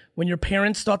BlackBerry, when your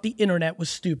parents thought the internet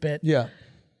was stupid, Yeah.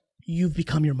 you've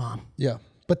become your mom. Yeah.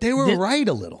 But they were right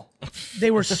a little. They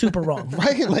were super wrong.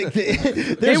 Right? Like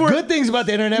there's good things about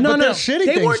the internet, but there's shitty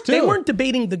things too. They weren't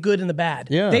debating the good and the bad.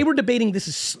 Yeah. They were debating this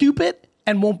is stupid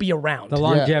and won't be around. The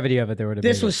longevity of it, they were debating.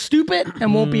 This was stupid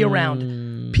and won't be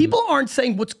around. People aren't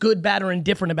saying what's good, bad, or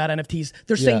indifferent about NFTs.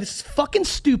 They're saying this is fucking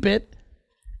stupid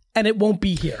and it won't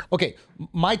be here. Okay,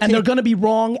 my take, And they're going to be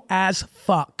wrong as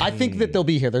fuck. I think that they'll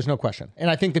be here. There's no question. And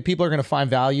I think that people are going to find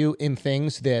value in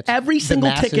things that Every the single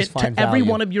masses ticket find to every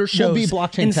value. one of your Will shows be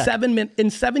blockchain in tech.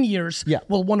 7 years Yeah.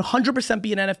 will 100%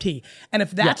 be an NFT. And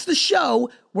if that's the show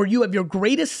where you have your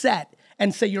greatest set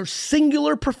and say your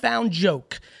singular profound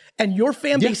joke and your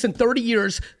fan base in 30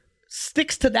 years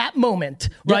sticks to that moment,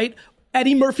 right?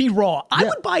 Eddie Murphy Raw. I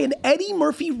would buy an Eddie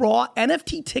Murphy Raw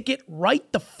NFT ticket right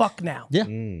the fuck now. Yeah.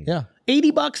 Yeah.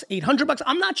 $80, $800.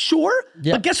 I'm not sure.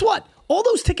 Yeah. But guess what? All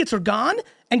those tickets are gone.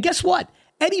 And guess what?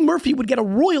 Eddie Murphy would get a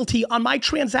royalty on my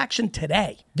transaction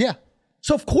today. Yeah.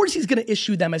 So of course he's going to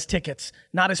issue them as tickets,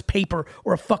 not as paper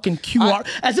or a fucking QR.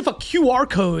 As if a QR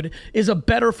code is a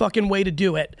better fucking way to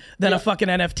do it than a fucking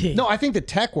NFT. No, I think the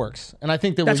tech works, and I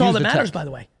think that That's we'll all use that the matters, tech. by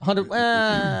the way.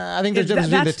 I think there's a difference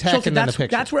between the tech Chelsea, and then the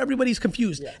picture. that's where everybody's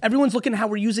confused. Everyone's looking at how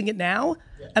we're using it now,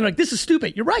 and like, this is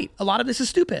stupid. You're right. A lot of this is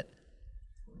stupid.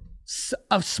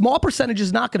 A small percentage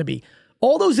is not going to be.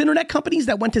 All those internet companies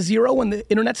that went to zero when the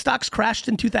internet stocks crashed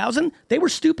in 2000, they were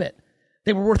stupid.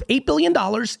 They were worth $8 billion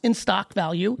in stock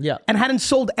value and hadn't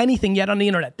sold anything yet on the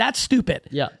internet. That's stupid.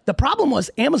 Yeah. The problem was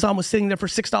Amazon was sitting there for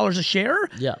 $6 a share.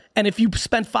 Yeah. And if you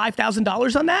spent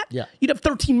 $5,000 on that, you'd have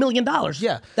 $13 million.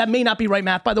 Yeah. That may not be right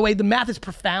math. By the way, the math is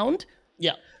profound.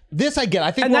 Yeah. This I get. I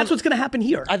think And that's what's going to happen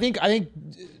here. I think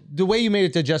the way you made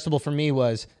it digestible for me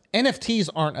was NFTs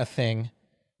aren't a thing.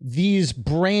 These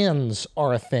brands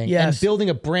are a thing. Yes. And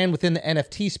building a brand within the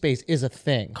NFT space is a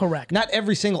thing. Correct. Not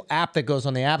every single app that goes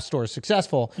on the App Store is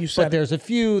successful, said but there's a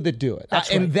few that do it. That's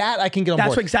And right. that I can get on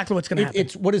board. That's exactly what's going to happen.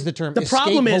 It's, what is the term? The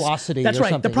problem Escape is, velocity that's or right.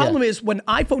 something. The problem is when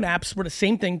iPhone apps were the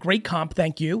same thing, great comp,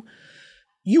 thank you.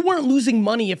 You weren't losing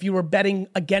money if you were betting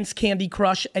against Candy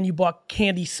Crush and you bought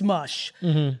Candy Smush.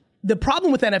 Mm-hmm. The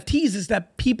problem with NFTs is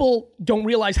that people don't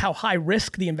realize how high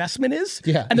risk the investment is.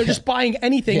 Yeah, And they're just buying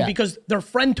anything Yeah. because their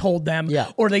friend told them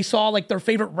or they saw like their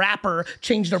favorite rapper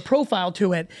change their profile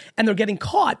to it and they're getting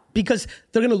caught because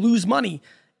they're going to lose money.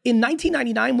 In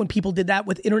 1999, when people did that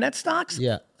with internet stocks,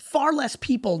 far less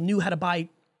people knew how to buy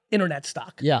internet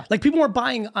stock. Yeah. Like people weren't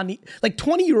buying on the, like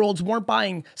 20-year-olds weren't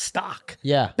buying stock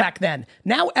back then.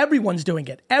 Now everyone's doing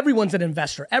it. Everyone's an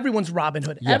investor. Everyone's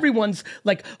Robinhood. Everyone's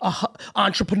like a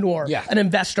entrepreneur, an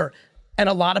investor. And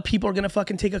a lot of people are going to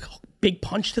fucking take a big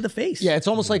punch to the face. Yeah, it's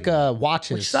almost like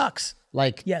watches. Which sucks.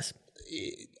 Like, yes.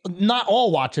 Not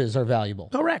all watches are valuable.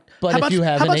 Correct. But if you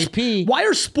have an AP. Why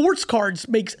are sports cards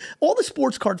all the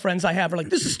sports card friends I have are like,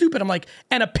 this is stupid. I'm like,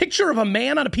 and a picture of a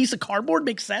man on a piece of cardboard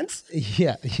makes sense?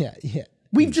 Yeah.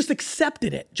 We've just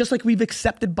accepted it, just like we've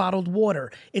accepted bottled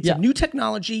water. It's a new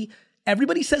technology.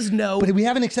 Everybody says no. But we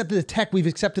haven't accepted the tech, we've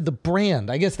accepted the brand.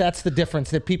 I guess that's the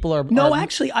difference that people are... No,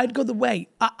 actually, I'd go the way.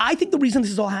 I think the reason this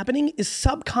is all happening is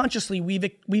subconsciously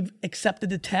we've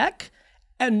accepted the tech.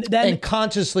 And then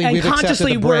consciously we've accepted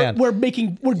the brand. we're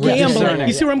gambling.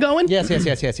 You see where I'm going? Yes.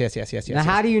 Now,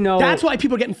 how do you know? That's why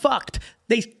people are getting fucked.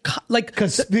 They're like,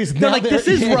 this is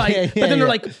right. But then they're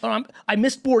like, I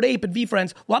missed Bored Ape and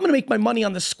VeeFriends. Well, I'm going to make my money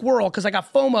on the squirrel because I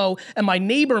got FOMO and my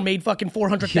neighbor made fucking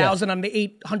 $400,000 on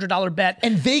the $800 bet.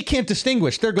 And they can't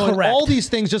distinguish. They're going, Correct. all these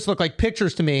things just look like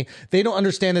pictures to me. They don't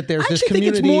understand that there's this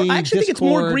community. I actually think it's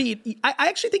more Discord. greed. I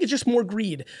actually think it's just more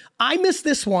greed. I missed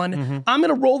this one. I'm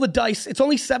going to roll the dice. It's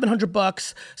only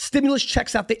 $700. Stimulus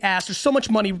checks out the ass. There's so much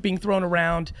money being thrown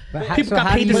around. People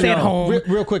got paid to stay at home.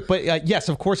 Real quick, but yes,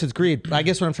 of course it's greed. I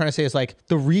guess what I'm trying to say is like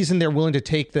the reason they're willing to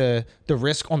take the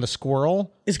risk on the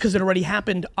squirrel is because it already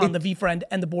happened on the VeeFriend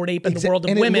and the Bored Ape and the world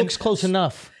of women. It looks close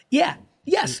enough. Yeah.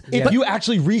 Yes. If you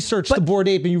actually research the Bored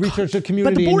Ape and you research the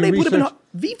community, but the Bored Ape would have been research...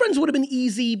 VeeFriends would have been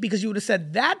easy because you would have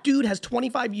said that dude has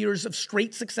 25 years of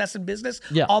straight success in business.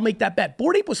 Yeah. I'll make that bet.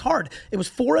 Bored Ape was hard. It was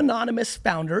 4 anonymous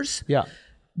founders. Yeah.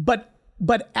 But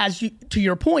to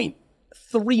your point,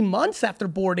 3 months after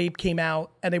Bored Ape came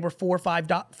out and they were $4 or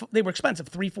 $5, they were expensive,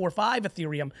 3, 4, 5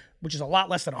 Ethereum, which is a lot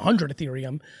less than 100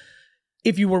 Ethereum.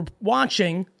 If you were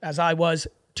watching, as I was,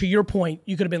 to your point,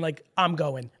 you could have been like, I'm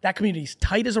going. That community's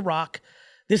tight as a rock.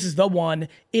 This is the one.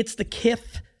 It's the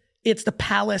Kith. It's the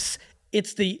Palace.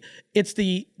 It's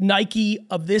the Nike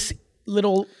of this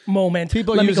little moment.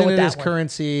 People using it as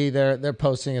currency. They're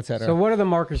posting, etc. So what are the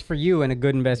markers for you in a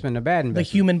good investment and a bad investment?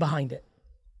 The human behind it.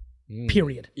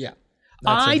 Period. Yeah.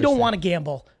 I don't want to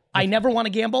gamble. I never want to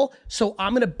gamble. So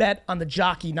I'm going to bet on the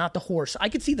jockey, not the horse. I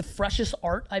could see the freshest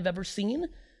art I've ever seen.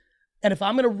 And if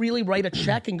I'm going to really write a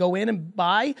check and go in and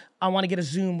buy, I want to get a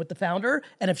Zoom with the founder.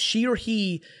 And if she or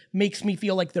he makes me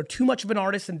feel like they're too much of an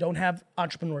artist and don't have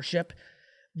entrepreneurship,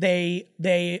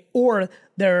 or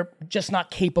they're just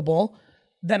not capable,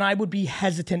 then I would be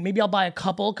hesitant. Maybe I'll buy a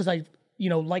couple because I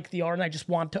like the art and I just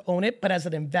want to own it. But as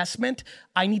an investment,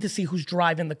 I need to see who's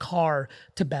driving the car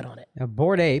to bet on it. Now,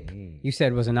 Bored Ape, you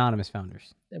said was anonymous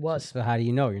founders. It was. So how do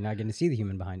you know you're not going to see the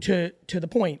human behind it? To the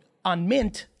point, on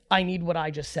Mint, I need what I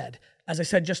just said. As I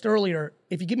said just earlier,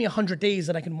 if you give me 100 days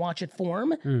that I can watch it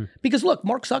form, because look,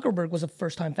 Mark Zuckerberg was a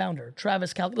first-time founder.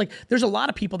 Travis there's a lot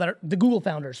of people that are, the Google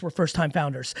founders were first-time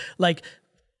founders. Like,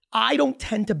 I don't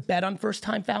tend to bet on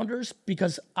first-time founders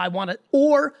because I want to,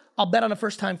 or I'll bet on a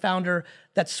first-time founder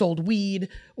that sold weed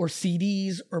or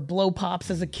CDs or blow pops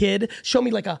as a kid. Show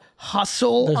me like a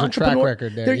hustle There's entrepreneur. A track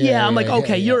record there. I'm like,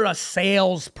 okay, you're a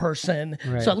salesperson.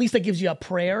 Right. So at least that gives you a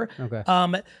prayer. Okay.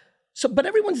 But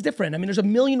everyone's different. I mean, there's a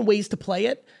million ways to play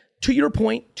it. To your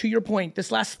point,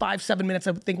 this last 5-7 minutes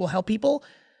I think will help people.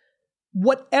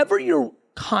 Whatever your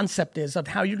concept is of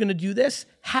how you're going to do this,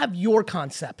 have your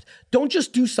concept. Don't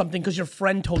just do something because your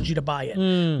friend told you to buy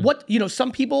it.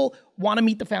 Some people want to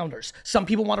meet the founders. Some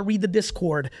people want to read the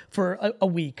Discord for a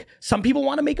week. Some people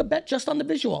want to make a bet just on the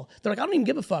visual. They're like, I don't even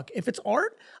give a fuck. If it's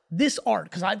art, this art,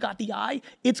 because I've got the eye,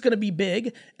 it's going to be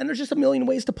big. And there's just a million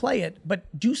ways to play it.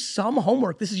 But do some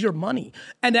homework. This is your money.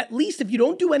 And at least if you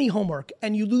don't do any homework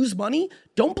and you lose money,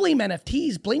 don't blame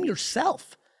NFTs. Blame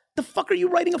yourself. The fuck are you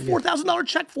writing a $4,000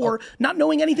 check for, not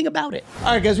knowing anything about it? All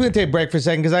right, guys, we're going to take a break for a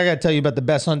second because I got to tell you about the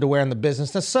best underwear in the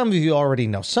business. Now, some of you already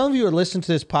know. Some of you are listening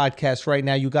to this podcast right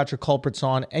now. You got your culprits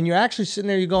on, and you're actually sitting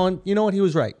there, you're going, you know what? He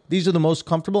was right. These are the most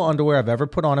comfortable underwear I've ever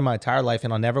put on in my entire life,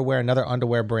 and I'll never wear another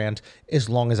underwear brand as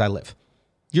long as I live.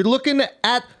 You're looking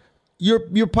at your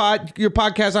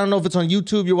podcast. I don't know if it's on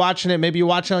YouTube, you're watching it. Maybe you're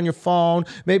watching it on your phone.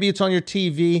 Maybe it's on your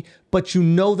TV. But you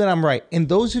know that I'm right. And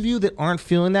those of you that aren't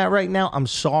feeling that right now, I'm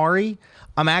sorry.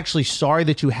 I'm actually sorry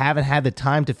that you haven't had the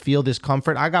time to feel this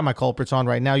comfort. I got my culprits on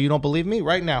right now. You don't believe me?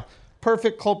 Right now.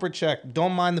 Perfect culprit check.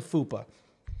 Don't mind the fupa.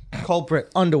 Culprit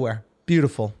underwear.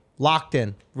 Beautiful. Locked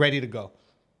in. Ready to go.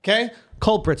 Okay?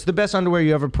 Culprits, the best underwear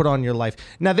you ever put on in your life.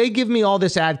 Now, they give me all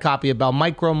this ad copy about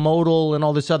micromodal and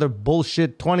all this other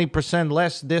bullshit, 20%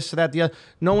 less, this, that, the other.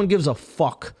 No one gives a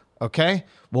fuck, okay?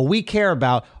 What we care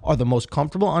about are the most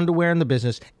comfortable underwear in the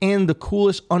business and the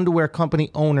coolest underwear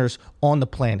company owners on the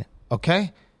planet,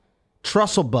 okay?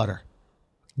 Trussell Butter,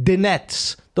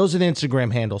 Dinettes, those are the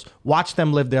Instagram handles. Watch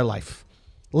them live their life.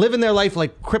 Living their life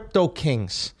like crypto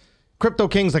kings. Crypto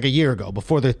kings like a year ago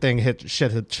before their thing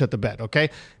shit the bed, okay?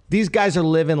 These guys are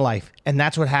living life, and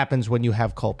that's what happens when you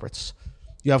have culprits.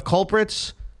 You have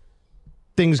culprits,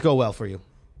 things go well for you.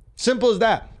 Simple as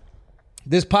that.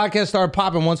 This podcast started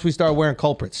popping once we started wearing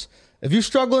culprits. If you're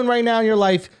struggling right now in your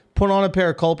life, put on a pair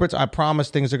of culprits. I promise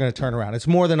things are going to turn around. It's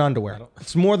more than underwear.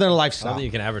 It's more than a I lifestyle. don't think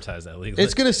you can advertise that legally.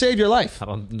 It's going to save your life.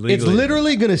 legally. It's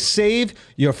literally going to save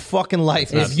your fucking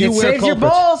life if you it wear saves your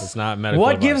culprits. balls. It's not medical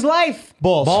What advice. gives life?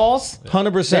 Balls. Balls.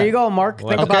 100%. There you go, Mark.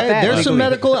 Think about that. There's some legally.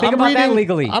 medical. Think about that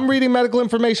legally. I'm reading medical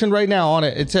information right now on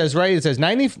it. It says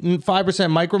 95%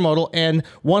 micromodal and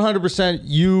 100%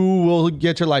 you will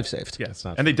get your life saved. Yeah, That's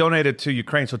not and they donated to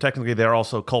Ukraine, so technically they're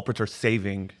also culprits are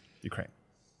saving Ukraine.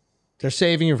 They're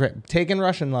saving your taking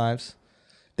Russian lives.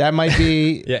 That might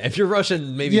be. Yeah, if you're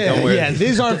Russian, maybe don't wear it.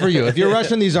 These aren't for you. If you're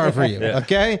Russian, these aren't for you.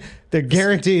 Okay, they're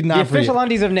guaranteed The not for official you.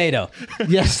 undies of NATO.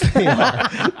 Yes, they are.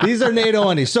 These are NATO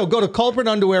undies. So go to Culprit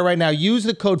Underwear right now. Use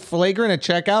the code Flagrant at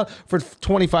checkout for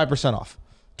 25% off.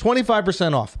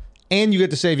 25% off, and you get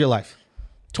to save your life.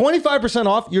 25%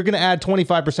 off. You're going to add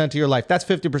 25% to your life. That's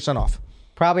 50% off.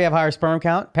 Probably have higher sperm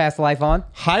count. Pass the life on.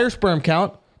 Higher sperm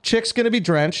count. Chick's going to be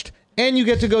drenched. And you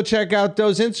get to go check out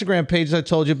those Instagram pages I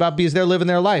told you about because they're living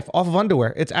their life off of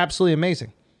underwear. It's absolutely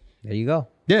amazing. There you go.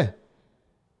 Yeah.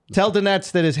 Tell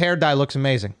Dinettes that his hair dye looks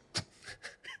amazing.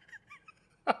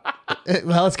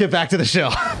 Well, let's get back to the show.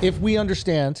 If we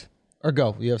understand, or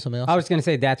go, you have something else? I was going to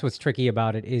say that's what's tricky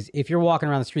about it is if you're walking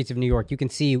around the streets of New York, you can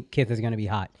see Kith is going to be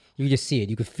hot. You just see it.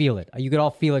 You could feel it. You could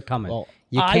all feel it coming. Well,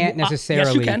 you can't necessarily.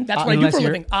 Yes, you can. That's what I do unless for a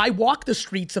you're- living. I walk the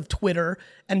streets of Twitter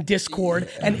and Discord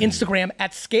and Instagram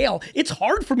at scale. It's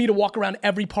hard for me to walk around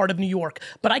every part of New York,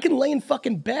 but I can lay in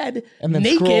fucking bed And then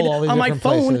naked scroll all these on my different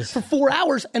phone places. for 4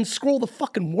 hours and scroll the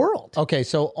fucking world. Okay,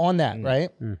 so on that, right?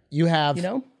 You have, You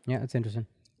know? Yeah, that's interesting.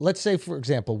 let's say, for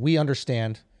example, we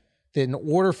understand that in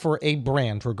order for a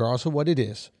brand, regardless of what it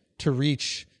is, to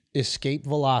reach escape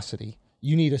velocity,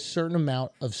 you need a certain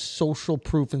amount of social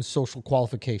proof and social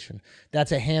qualification.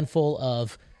 That's a handful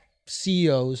of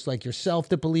CEOs like yourself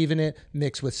that believe in it,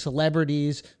 mixed with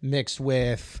celebrities, mixed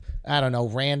with, I don't know,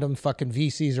 random fucking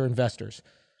VCs or investors.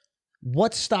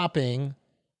 What's stopping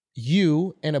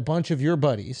you and a bunch of your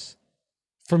buddies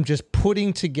from just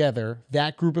putting together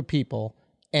that group of people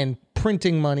and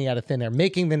printing money out of thin air,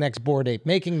 making the next Bored Ape,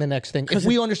 making the next thing? If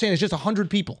we understand it's just 100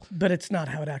 people. But it's not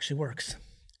how it actually works.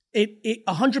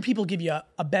 100 people give you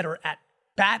a better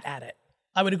bat at it.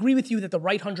 I would agree with you that the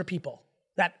right 100 people,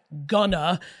 that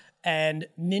Gunna and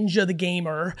Ninja the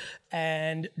Gamer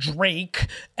and Drake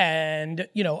and,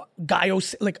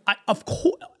 Gaios, of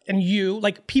course, and you,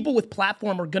 like, people with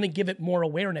platform are going to give it more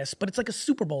awareness, but it's like a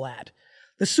Super Bowl ad.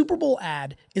 The Super Bowl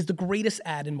ad is the greatest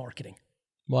ad in marketing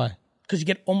Why? because you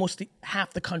get almost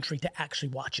half the country to actually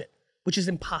watch it, which is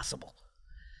impossible.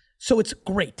 So it's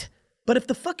great. But if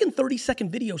the fucking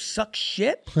 30-second video sucks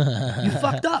shit, you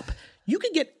fucked up. You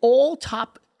could get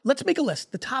let's make a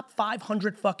list. The top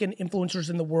 500 fucking influencers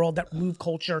in the world that move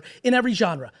culture in every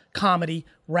genre. Comedy,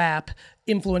 rap,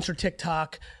 influencer,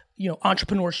 TikTok,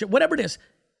 entrepreneurship, whatever it is.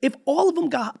 If all of them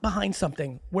got behind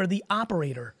something where the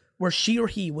operator where she or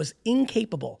he was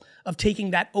incapable of taking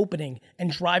that opening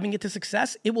and driving it to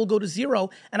success, it will go to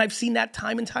zero. And I've seen that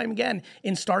time and time again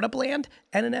in startup land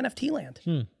and in NFT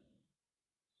land.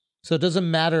 So it doesn't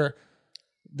matter.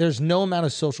 There's no amount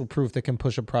of social proof that can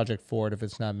push a project forward if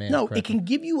it's not managed. No, correctly. it can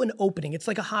give you an opening. It's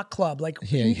like a hot club, like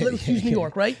Yeah, New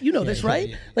York, right? You know this,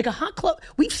 right? Like a hot club.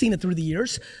 We've seen it through the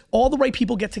years. All the right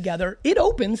people get together. It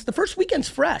opens. The first weekend's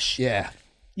fresh. Yeah.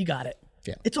 You got it.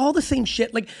 Yeah. It's all the same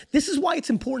shit. Like, this is why it's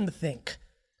important to think.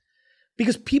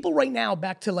 Because people right now,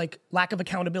 back to like lack of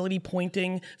accountability,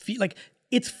 pointing, like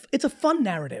it's a fun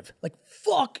narrative. Like,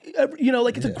 fuck, you know,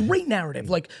 like it's a great narrative.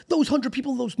 Like those 100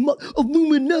 people, those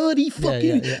Illuminati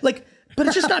fucking, like, but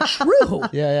it's just not true.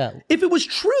 Yeah. If it was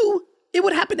true, it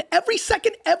would happen every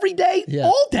second, every day,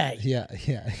 all day. Yeah.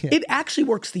 It actually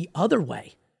works the other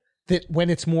way. That when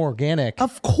it's more organic.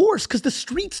 Of course, because the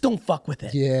streets don't fuck with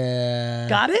it. Yeah.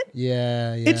 Got it?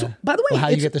 Yeah. It's, by the way, Well, how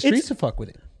do you it's- get the streets it's- to fuck with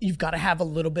it? You've got to have a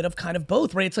little bit of kind of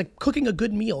both, right? It's like cooking a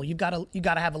good meal. You got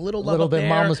to have a little love little up bit there.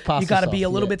 mama's pasta You got to be a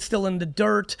sauce, little yeah. bit still in the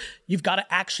dirt. You've got to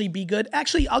actually be good.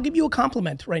 Actually, I'll give you a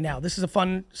compliment right now. This is a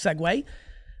fun segue.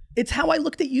 It's how I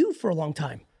looked at you for a long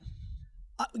time.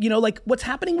 You know, like what's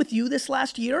happening with you this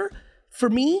last year, for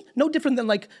me, no different than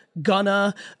like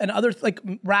Gunna and other like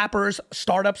rappers,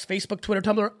 startups, Facebook, Twitter,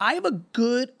 Tumblr.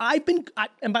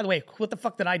 And by the way, what the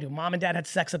fuck did I do? Mom and dad had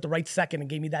sex at the right second and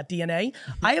gave me that DNA.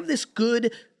 I have this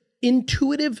good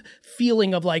intuitive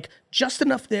feeling of like just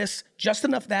enough this, just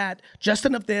enough that, just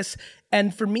enough this.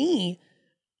 And for me,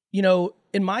 you know,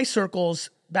 in my circles,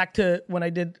 back to when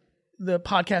I did the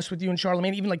podcast with you and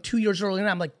Charlamagne, even like 2 years earlier,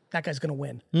 I'm like, that guy's gonna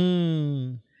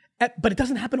win. But it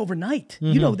doesn't happen overnight.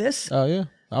 You know this. Oh, yeah.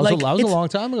 That was a long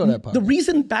time ago, that podcast. The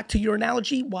reason, back to your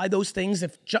analogy, why those things,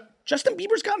 if Justin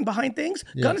Bieber's gotten behind things,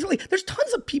 Gunna's like, there's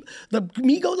tons of people, the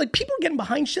Migos, like people are getting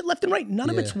behind shit left and right.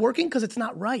 None of it's working because it's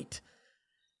not right.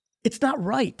 It's not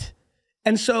right.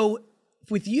 And so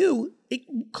with you,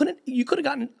 you could have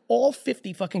gotten all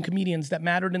 50 fucking comedians that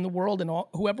mattered in the world and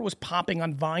whoever was popping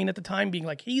on Vine at the time being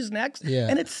like, he's next. Yeah.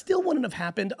 And it still wouldn't have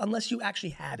happened unless you actually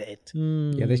had it.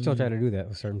 Yeah, they still try to do that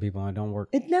with certain people, and it don't work.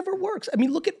 It never works. I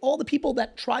mean, look at all the people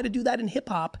that try to do that in hip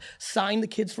hop, sign the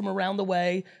kids from around the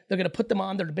way. They're going to put them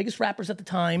on. They're the biggest rappers at the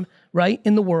time, right,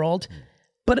 in the world.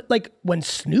 But like when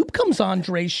Snoop comes on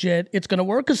Dre's shit, it's going to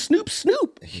work because Snoop's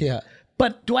Snoop. Yeah.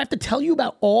 But do I have to tell you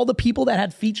about all the people that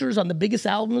had features on the biggest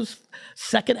albums,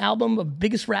 second album of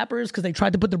biggest rappers because they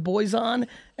tried to put their boys on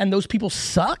and those people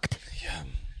sucked? Yeah.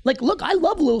 Like, look, I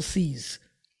love Lil C's.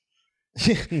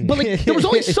 But like, there was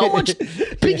only so much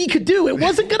Biggie could do. It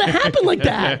wasn't going to happen like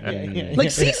that.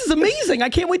 Like, C's is amazing. I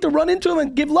can't wait to run into him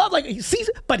and give love. Like, C's,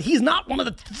 but he's not one of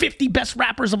the 50 best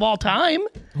rappers of all time.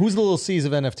 Who's the little C's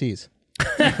of NFTs?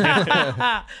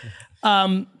 I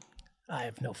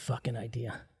have no fucking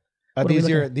idea.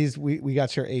 We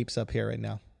got your apes up here right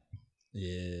now.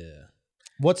 Yeah.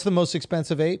 What's the most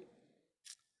expensive ape?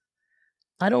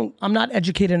 I'm not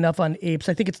educated enough on apes.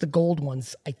 I think it's the gold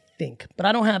ones, I think. But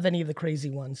I don't have any of the crazy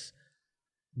ones.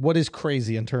 What is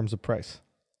crazy in terms of price?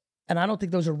 And I don't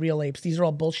think those are real apes. These are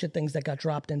all bullshit things that got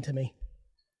dropped into me.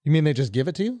 You mean they just give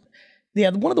it to you?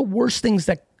 Yeah, one of the worst things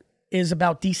that is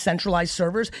about decentralized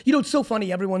servers. You know, it's so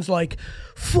funny. Everyone's like,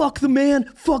 fuck the man,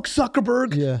 fuck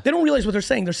Zuckerberg. Yeah. They don't realize what they're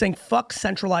saying. They're saying fuck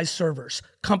centralized servers.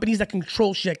 Companies that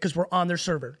control shit because we're on their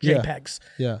server, JPEGs.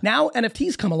 Yeah. Now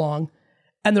NFTs come along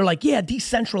and they're like, yeah,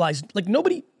 decentralized. Like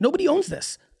nobody owns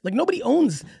this. Like nobody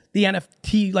owns the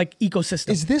NFT like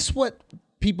ecosystem. Is this what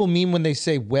people mean when they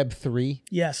say Web3?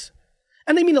 Yes.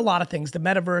 And they mean a lot of things. The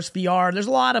metaverse, VR. There's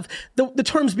a lot of the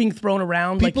terms being thrown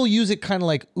around. People use it kind of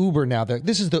like Uber now.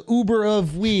 This is the Uber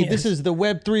of weed. Yes. This is the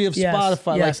Web3 of Yes,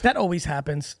 Spotify. yes, Like, that always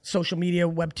happens. Social media,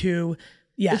 Web 2.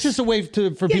 Yes. it's just a way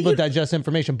for people to digest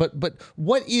information. But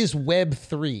what is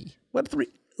Web3? Web 3.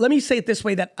 Let me say it this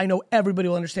way that I know everybody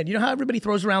will understand. You know how everybody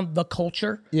throws around the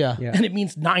culture? Yeah. And it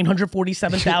means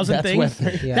 947,000 That's things?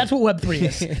 Web3. Yeah. That's what Web 3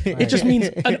 is. It just means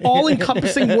an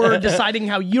all-encompassing word deciding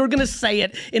how you're going to say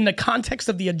it in the context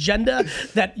of the agenda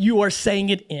that you are saying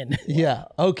it in. Yeah.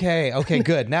 Okay,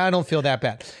 good. Now I don't feel that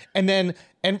bad. And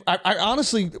I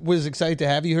honestly was excited to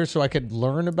have you here so I could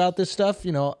learn about this stuff.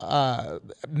 You know,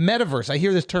 metaverse. I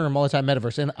hear this term all the time,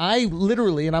 metaverse. And I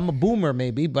literally, and I'm a boomer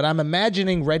maybe, but I'm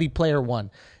imagining Ready Player One.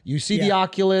 You see the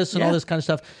Oculus and all this kind of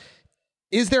stuff.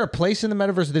 Is there a place in the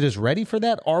metaverse that is ready for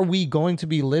that? Are we going to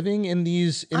be living in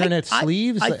these internet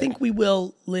sleeves? I think we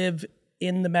will live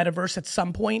in the metaverse at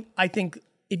some point. I think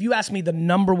if you ask me the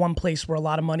number one place where a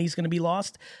lot of money is going to be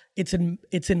lost, it's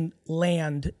in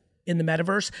land in the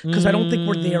metaverse because I don't think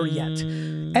we're there yet.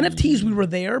 NFTs, we were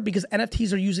there because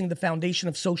NFTs are using the foundation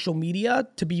of social media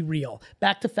to be real.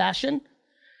 Back to fashion.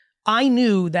 I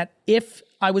knew that if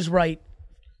I was right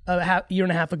a year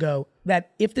and a half ago,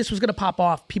 that if this was going to pop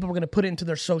off, people were going to put it into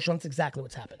their social, and that's exactly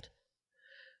what's happened.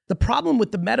 The problem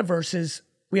with the metaverse is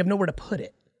we have nowhere to put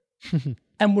it.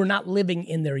 And we're not living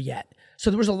in there yet. So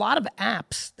there was a lot of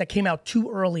apps that came out too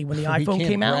early when the iPhone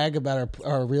came out. We can't brag about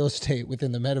our real estate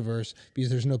within the metaverse because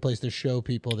there's no place to show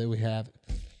people that we have it.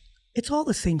 It's all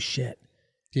the same shit.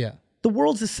 Yeah. The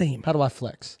world's the same. How do I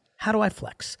flex? How do I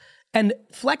flex? And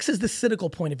flex is the cynical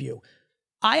point of view.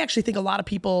 I actually think a lot of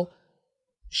people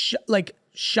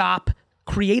shop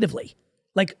creatively.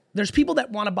 Like there's people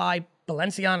that want to buy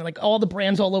Balenciaga, like all the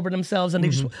brands all over themselves, and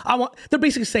they're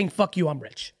basically saying, fuck you, I'm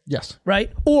rich. Yes.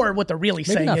 Right? Or what they're really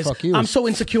Maybe saying not is, fuck you. I'm so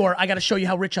insecure, I got to show you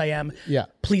how rich I am. Yeah.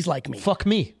 Please like me. Fuck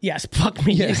me. Yes, fuck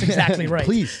me. Yes, exactly right.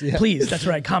 Please. Yeah. Please, that's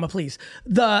right, comma, please.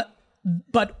 But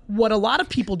what a lot of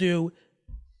people do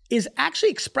is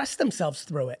actually express themselves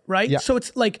through it, right? Yeah. So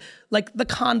it's like the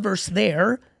Converse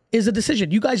there is a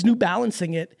decision. You guys knew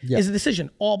balancing it is a decision.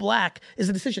 All black is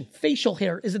a decision. Facial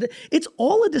hair is it's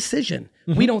all a decision.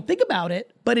 Mm-hmm. We don't think about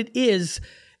it, but it is.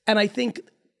 And I think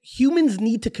humans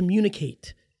need to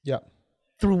communicate. Yeah.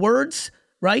 Through words,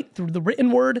 right? Through the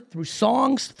written word, through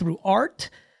songs, through art.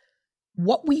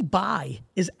 What we buy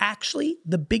is actually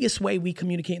the biggest way we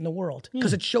communicate in the world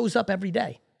because it shows up every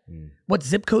day. What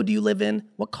zip code do you live in?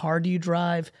 What car do you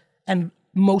drive? And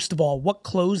most of all, what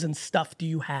clothes and stuff do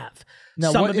you have?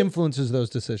 Now, what influences those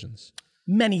decisions?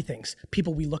 Many things.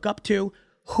 People we look up to,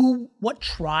 what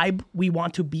tribe we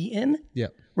want to be in. Yeah.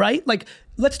 Right? Like,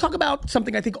 let's talk about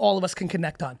something I think all of us can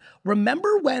connect on.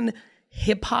 Remember when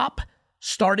hip hop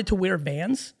started to wear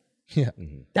Vans? Yeah.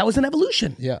 That was an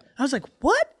evolution. Yeah. I was like,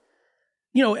 what?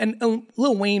 You know, and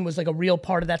Lil Wayne was like a real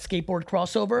part of that skateboard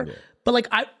crossover. Yeah. But like,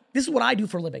 this is what I do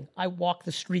for a living. I walk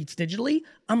the streets digitally.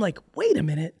 I'm like, wait a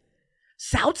minute.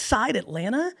 Southside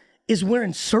Atlanta is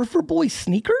wearing Surfer Boy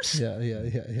sneakers?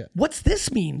 Yeah. What's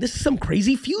this mean? This is some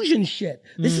crazy fusion shit.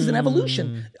 This is an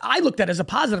evolution. I looked at it as a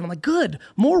positive. I'm like, good,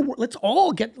 more, let's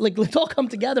all come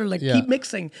together, keep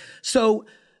mixing. So,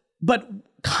 but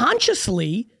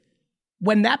consciously,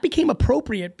 when that became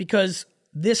appropriate, because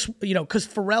this, because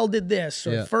Pharrell did this,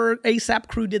 or ASAP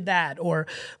Crew did that, or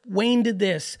Wayne did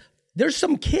this, there's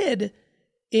some kid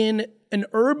in an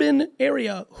urban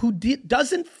area who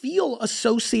doesn't feel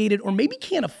associated or maybe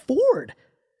can't afford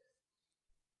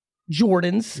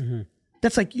Jordans. Mm-hmm.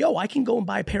 That's like, yo, I can go and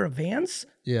buy a pair of Vans.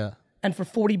 Yeah. And for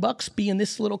 $40 be in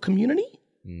this little community.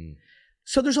 Mm.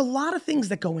 So there's a lot of things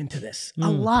that go into this. A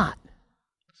lot.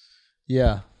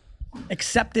 Yeah.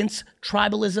 Acceptance,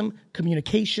 tribalism,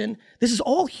 communication. This is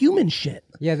all human shit.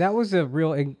 Yeah, that was a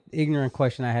real ignorant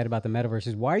question I had about the metaverse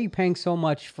is why are you paying so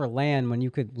much for land when you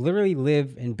could literally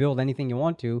live and build anything you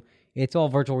want to? It's all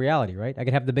virtual reality, right? I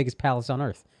could have the biggest palace on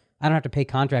earth. I don't have to pay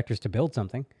contractors to build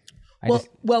something.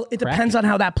 Well, it depends on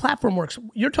how that platform works.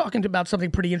 You're talking about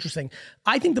something pretty interesting.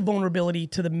 I think the vulnerability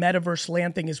to the metaverse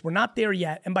land thing is we're not there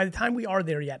yet. And by the time we are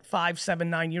there yet, 5, 7,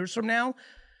 9 years from now,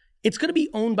 it's going to be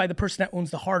owned by the person that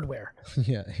owns the hardware.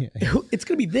 Yeah. It's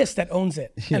going to be this that owns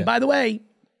it. Yeah. And by the way,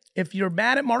 if you're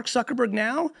mad at Mark Zuckerberg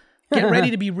now, get ready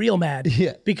to be real mad.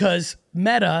 Yeah. Because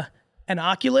Meta and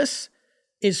Oculus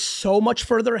is so much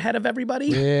further ahead of everybody.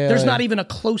 Yeah. There's not even a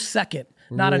close second.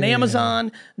 Not an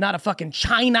Amazon, not a fucking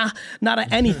China, not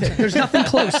a anything. There's nothing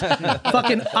close.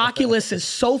 Fucking Oculus is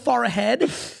so far ahead.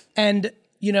 And,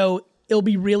 it'll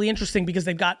be really interesting because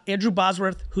they've got Andrew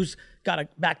Bosworth, who's got a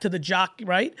back to the jock,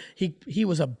 right? He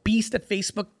was a beast at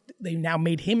Facebook. They now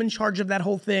made him in charge of that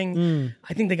whole thing.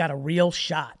 I think they got a real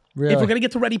shot. Really? If we're going to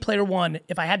get to Ready Player One,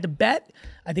 if I had to bet,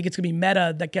 I think it's going to be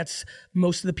Meta that gets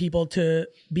most of the people to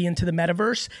be into the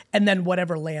metaverse. And then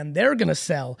whatever land they're going to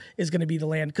sell is going to be the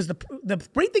land. Because the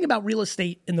great thing about real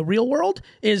estate in the real world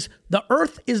is the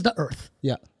earth is the earth.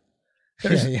 Yeah.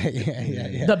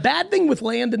 The bad thing with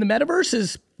land in the metaverse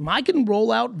is I can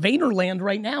roll out Vaynerland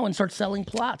right now and start selling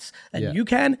plots. And you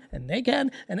can, and they can.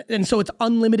 And so it's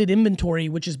unlimited inventory,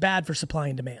 which is bad for supply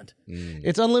and demand.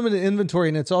 It's unlimited inventory,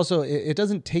 and it's also, it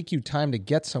doesn't take you time to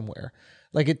get somewhere.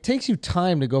 Like, it takes you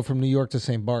time to go from New York to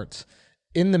St. Bart's.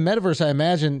 In the metaverse, I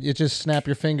imagine you just snap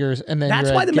your fingers and then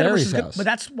you're at Gary's house. But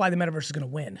that's why the metaverse is going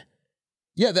to win.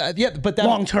 Yeah, but that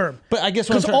long term. But I guess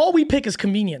because all we pick is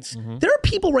convenience. Mm-hmm. There are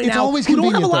people right now who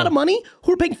don't have a lot of money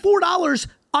who are paying $4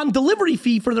 on delivery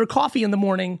fee for their coffee in the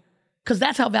morning because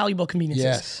that's how valuable convenience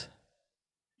is.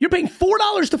 You're paying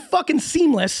 $4 to fucking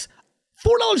Seamless,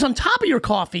 $4 on top of your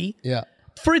coffee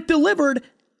for it delivered,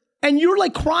 and you're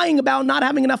like crying about not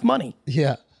having enough money.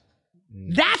 Yeah.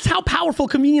 That's how powerful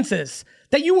convenience is.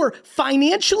 That you were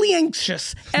financially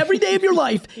anxious every day of your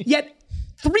life, yet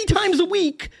 3 times a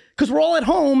week, because we're all at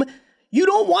home, You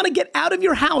don't want to get out of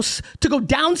your house to go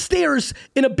downstairs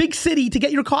in a big city to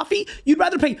get your coffee. You'd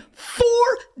rather pay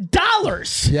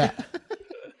 $4 Yeah.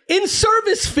 in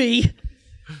service fee.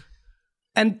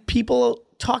 And people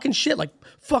talking shit like,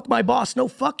 fuck my boss. No,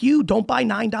 fuck you. Don't buy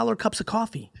 $9 cups of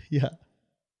coffee. Yeah.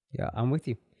 Yeah, I'm with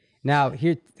you. Now,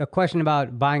 here a question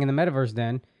about buying in the metaverse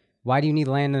then. Why do you need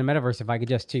land in the metaverse if I could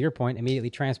just, to your point, immediately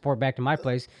transport back to my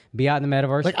place, be out in the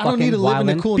metaverse? Like, I don't need to live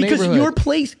in a cool Because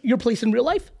neighborhood. your place in real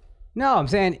life? No, I'm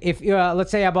saying if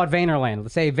let's say I bought Vaynerland.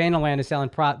 Let's say Vaynerland is selling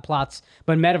plots,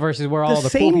 but metaverse is where all the cool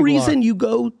same people reason are. you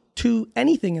go to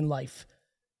anything in life.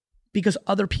 Because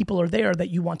other people are there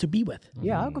that you want to be with.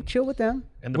 Yeah, I'll go chill with them.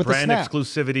 And the With a brand snap.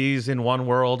 exclusivities in one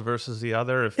world versus the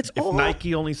other. If all-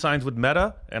 Nike only signs with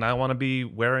Meta and I want to be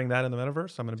wearing that in the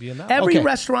metaverse, I'm going to be in that. Every Okay.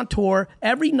 restaurateur,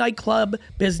 every nightclub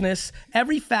business,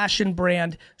 every fashion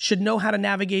brand should know how to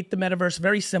navigate the metaverse.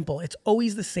 Very simple. It's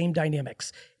always the same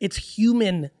dynamics. It's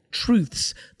human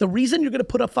truths. The reason you're going to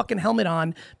put a fucking helmet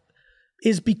on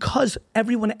is because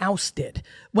everyone else did.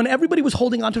 When everybody was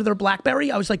holding onto their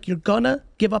BlackBerry, I was like, you're gonna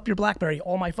give up your BlackBerry.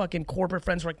 All my fucking corporate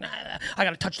friends were like, nah, I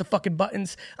gotta touch the fucking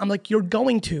buttons. I'm like, you're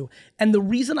going to. And the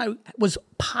reason I was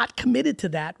pot committed to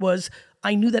that was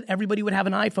I knew that everybody would have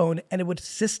an iPhone and it would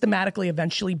systematically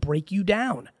eventually break you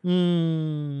down.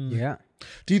 Yeah.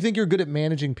 Do you think you're good at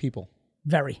managing people?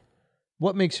 Very.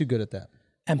 What makes you good at that?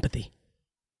 Empathy.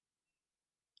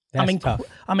 That's tough.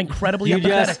 I'm incredibly You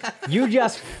empathetic.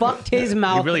 just fucked his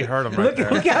mouth. You really hurt him right there.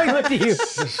 Look how he looked at you.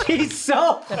 He's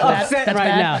so upset that's right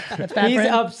bad. now. That's bad He's for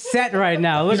him. upset right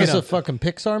now. Look Is at this a him. fucking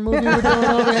Pixar movie we're doing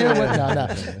over here?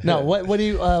 What? No.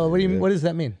 What does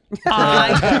that mean?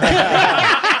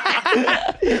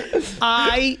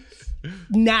 I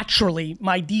naturally,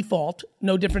 my default,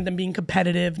 no different than being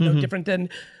competitive, no different than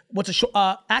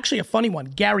actually a funny one.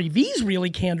 Gary Vee's really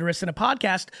candorous in a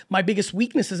podcast. My biggest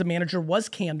weakness as a manager was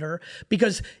candor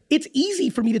because it's easy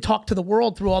for me to talk to the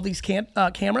world through all these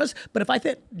cameras. But if I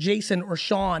think Jason or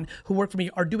Sean, who work for me,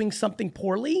 are doing something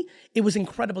poorly, it was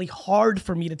incredibly hard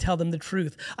for me to tell them the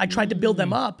truth. I tried to build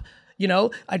them up.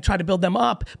 I tried to build them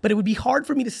up, but it would be hard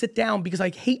for me to sit down because I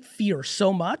hate fear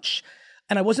so much.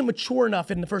 And I wasn't mature enough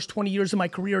in the first 20 years of my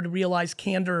career to realize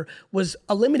candor was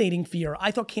eliminating fear. I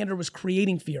thought candor was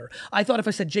creating fear. I thought if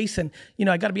I said, Jason,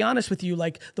 I got to be honest with you,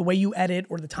 like the way you edit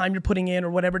or the time you're putting in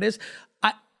or whatever it is,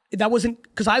 that wasn't,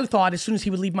 because I thought as soon as he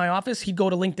would leave my office, he'd go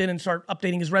to LinkedIn and start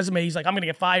updating his resume. He's like, I'm going to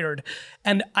get fired.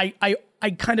 And I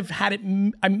kind of had it,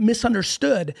 I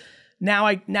misunderstood. Now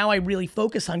I really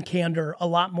focus on candor a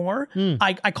lot more.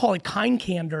 I call it kind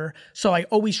candor. So I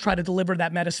always try to deliver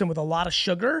that medicine with a lot of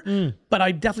sugar, but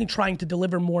I'm definitely trying to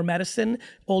deliver more medicine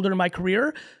older in my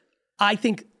career. I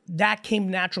think that came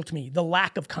natural to me. The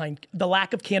lack of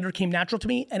candor came natural to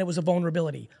me, and it was a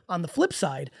vulnerability. On the flip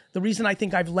side, the reason I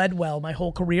think I've led well my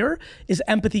whole career is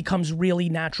empathy comes really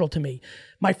natural to me.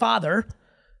 My father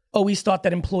always thought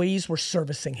that employees were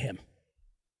servicing him.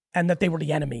 And that they were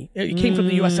the enemy. It came from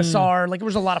the USSR. Like, it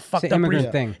was a lot of fucked up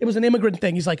immigrant thing. It was an immigrant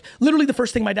thing. He's like, literally the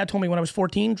first thing my dad told me when I was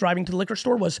 14, driving to the liquor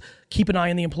store, was keep an eye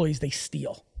on the employees. They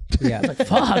steal. Yeah. I was like,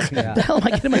 fuck, the hell am I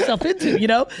getting myself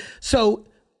into, So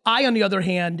I, on the other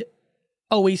hand,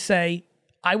 always say,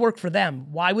 I work for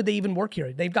them. Why would they even work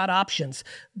here? They've got options.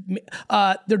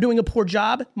 They're doing a poor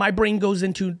job. My brain goes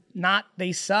into not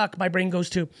they suck. My brain goes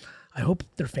to, I hope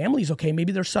their family's okay.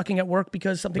 Maybe they're sucking at work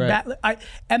because something bad.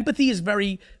 Empathy is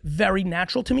very, very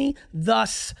natural to me.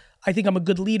 Thus, I think I'm a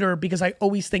good leader because I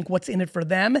always think what's in it for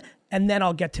them, and then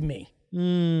I'll get to me.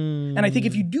 And I think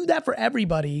if you do that for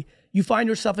everybody, you find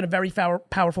yourself in a very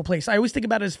powerful place. I always think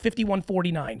about it as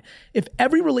 51-49. If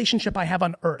every relationship I have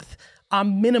on earth,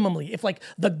 I'm minimally, if like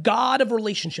the god of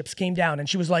relationships came down and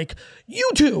she was like, you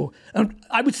two, and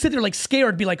I would sit there like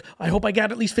scared, be like, I hope I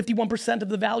got at least 51% of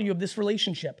the value of this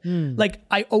relationship. Like,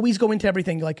 I always go into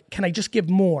everything like, can I just give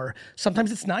more?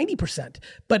 Sometimes it's 90%.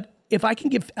 But if I can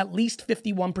give at least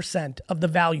 51% of the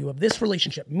value of this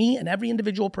relationship, me and every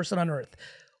individual person on earth,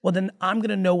 well, then I'm going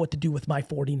to know what to do with my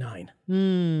 49.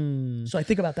 So I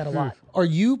think about that a lot. Are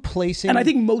you placing... And I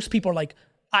think most people are like,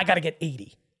 I got to get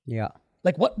 80. Yeah.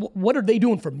 Like, what are they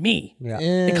doing for me? Yeah.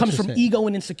 It comes from Interesting. ego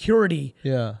and insecurity,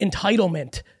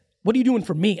 entitlement. What are you doing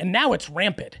for me? And now it's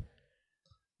rampant.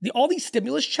 All these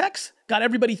stimulus checks got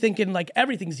everybody thinking like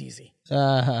everything's easy.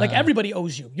 Like everybody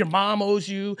owes you. Your mom owes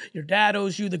you. Your dad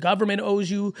owes you. The government owes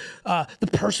you. The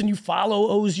person you follow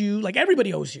owes you. Like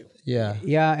everybody owes you. Yeah.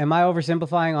 Yeah. Am I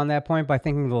oversimplifying on that point by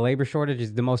thinking the labor shortage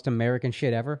is the most American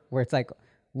shit ever? Where it's like,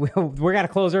 we got to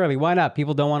close early. Why not?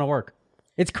 People don't want to work.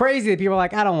 It's crazy that people are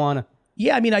like, I don't want to.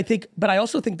 Yeah, I mean, but I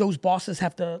also think those bosses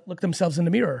have to look themselves in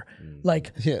the mirror.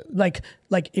 Like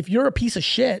if you're a piece of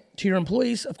shit to your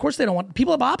employees, of course they don't want,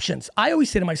 people have options. I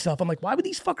always say to myself, I'm like, why would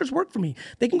these fuckers work for me?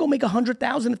 They can go make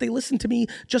 $100,000 if they listen to me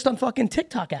just on fucking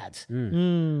TikTok ads.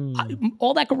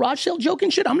 All that garage sale joking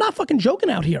shit, I'm not fucking joking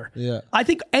out here. Yeah. I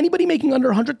think anybody making under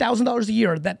 $100,000 a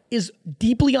year that is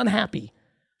deeply unhappy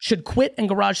should quit and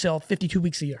garage sale 52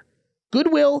 weeks a year.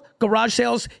 Goodwill, garage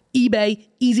sales, eBay,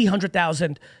 easy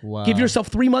 100,000. Wow. Give yourself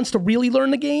 3 months to really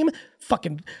learn the game.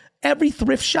 Fucking every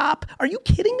thrift shop. Are you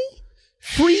kidding me?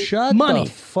 Free Shut money. the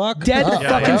fuck Dead up.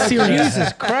 fucking serious.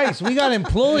 Jesus Christ, we got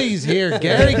employees here,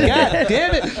 Gary. God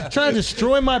damn it, trying to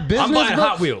destroy my business. I'm buying bro.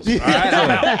 Hot Wheels. All right,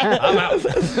 I'm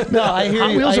out. No, I hear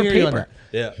Hot you. Wheels I are hear you on paper.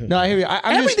 that. Yeah. No, I hear you. I'm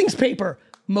just, Everything's paper.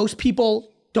 Most people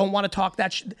don't want to talk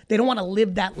that they don't want to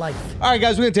live that life. all right,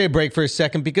 guys, we're going to take a break for a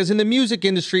second because in the music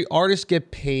industry, artists get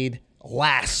paid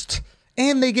last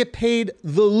and they get paid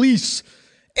the least.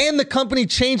 And the company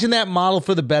changing that model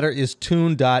for the better is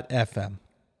Tune.fm.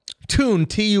 Tune,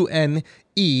 Tune.fm,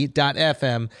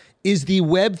 is the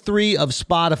Web3 of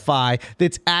Spotify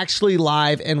that's actually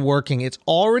live and working. It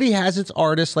already has its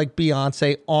artists like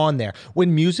Beyonce on there.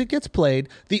 When music gets played,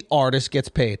 the artist gets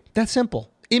paid. That's simple.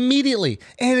 Immediately.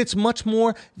 And it's much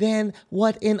more than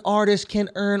what an artist can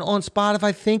earn on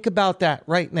Spotify. Think about that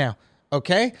right now.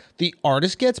 Okay? The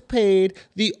artist gets paid,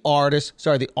 the artist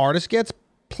gets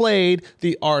played,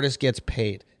 the artist gets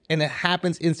paid. And it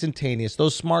happens instantaneous.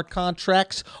 Those smart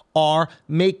contracts are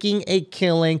making a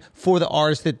killing for the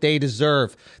artists that they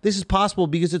deserve. This is possible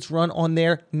because it's run on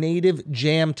their native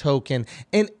Jam token,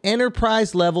 an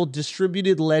enterprise-level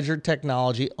distributed ledger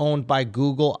technology owned by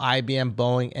Google, IBM,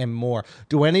 Boeing, and more.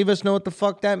 Do any of us know what the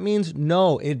fuck that means?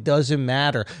 No, it doesn't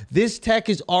matter. This tech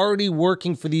is already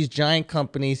working for these giant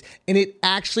companies, and it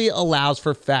actually allows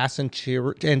for fast and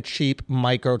cheap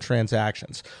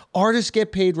microtransactions. Artists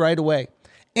get paid right away.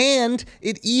 And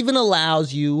it even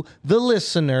allows you, the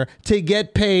listener, to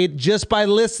get paid just by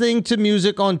listening to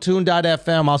music on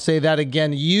Tune.fm. I'll say that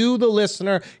again. You, the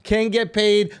listener, can get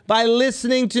paid by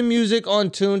listening to music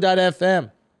on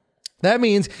Tune.fm. That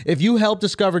means if you help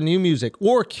discover new music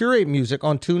or curate music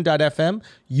on Tune.fm,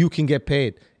 you can get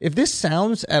paid. If this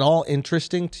sounds at all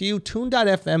interesting to you,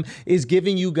 Tune.fm is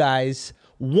giving you guys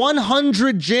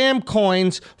 100 Jam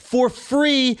coins for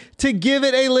free to give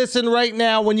it a listen right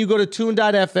now when you go to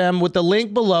Tune.fm with the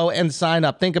link below and sign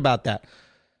up. Think about that.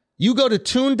 You go to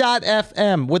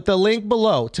Tune.fm with the link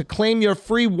below to claim your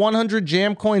free 100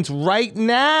 Jam coins right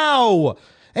now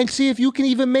and see if you can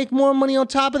even make more money on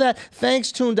top of that.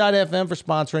 Thanks, Tune.fm, for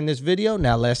sponsoring this video.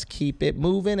 Now let's keep it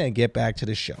moving and get back to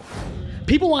the show.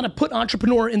 People want to put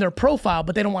entrepreneur in their profile,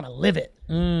 but they don't want to live it.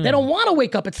 They don't want to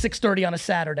wake up at 6:30 on a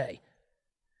Saturday.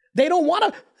 They don't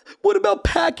want to. What about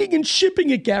packing and shipping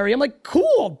it, Gary? I'm like,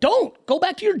 cool, don't. Go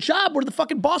back to your job where the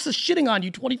fucking boss is shitting on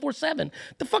you 24/7.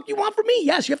 The fuck you want from me?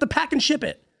 Yes, you have to pack and ship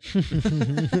it. Gary,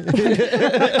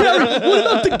 what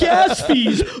about the gas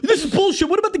fees? This is bullshit.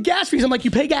 What about the gas fees? I'm like,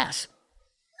 you pay gas.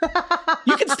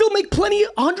 You can still make plenty,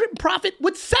 100 profit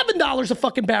with $7 a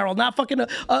fucking barrel, not fucking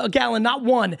a gallon, not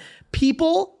one.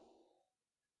 People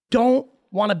don't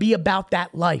want to be about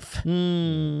that life.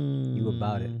 You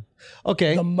about it.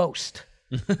 Okay, The most.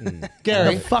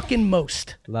 Gary, The fucking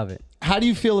most. Love it. how do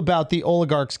you feel about the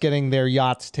oligarchs getting their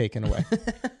yachts taken away?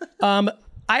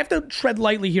 I have to tread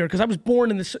lightly here because I was born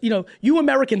in this, you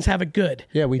Americans have it good.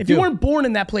 Yeah, we If do. you weren't born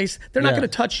in that place, they're not Yeah. going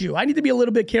to touch you. I need to be a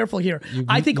little bit careful here.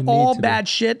 I think you need all to be. bad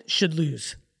shit should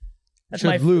lose. That's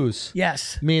Should lose.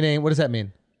 Yes. Meaning, what does that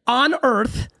mean? On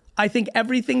Earth, I think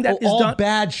everything that is all done.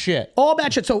 bad shit. All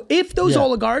bad shit. So if those Yeah.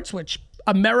 oligarchs, which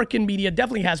American media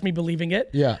definitely has me believing it.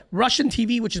 Yeah. Russian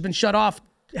TV, which has been shut off,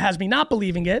 has me not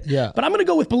believing it. Yeah. But I'm going to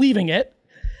go with believing it.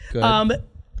 Good.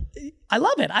 I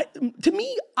love it. To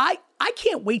me, I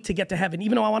can't wait to get to heaven,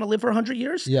 even though I want to live for 100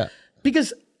 years. Yeah.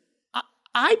 Because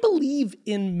I believe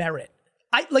in merit.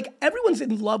 Everyone's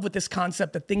in love with this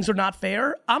concept that things are not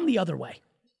fair. I'm the other way.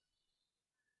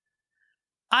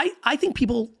 I think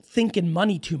people think in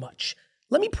money too much.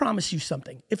 Let me promise you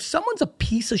something. If someone's a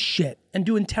piece of shit and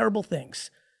doing terrible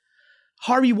things,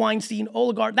 Harvey Weinstein,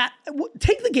 oligarch,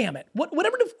 take the gamut.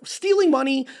 Whatever, stealing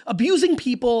money, abusing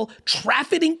people,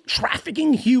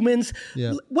 trafficking humans,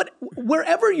 Yeah.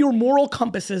 wherever your moral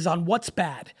compass is on what's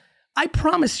bad, I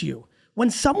promise you, when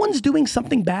someone's doing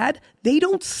something bad, they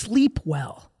don't sleep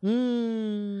well.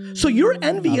 So you're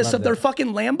envious of their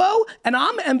fucking Lambo, and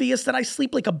I'm envious that I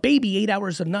sleep like a baby 8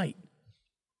 hours a night.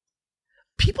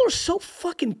 people are so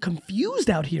fucking confused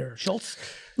out here, Schultz.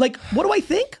 Like, what do I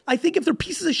think? I think if they're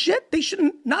pieces of shit, they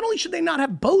shouldn't, not only should they not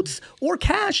have boats or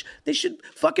cash, they should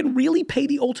fucking really pay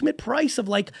the ultimate price of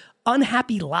like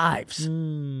unhappy lives.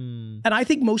 And I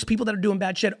think most people that are doing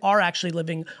bad shit are actually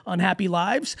living unhappy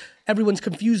lives. Everyone's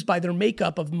confused by their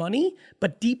makeup of money,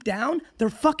 but deep down, they're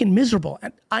fucking miserable.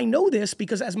 And I know this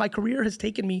because as my career has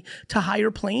taken me to higher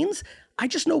planes, I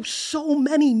just know so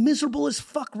many miserable as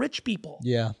fuck rich people.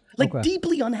 Yeah. Like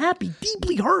deeply unhappy,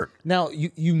 deeply hurt. Now,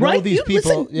 you know Right? these You-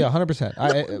 people. listen. Yeah,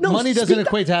 100%. No, Money doesn't speak up.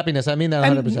 equate to happiness. I mean that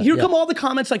And 100%. here yeah. come all the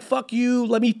comments like, fuck you,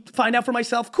 let me find out for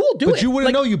myself. Cool, do it. But you wouldn't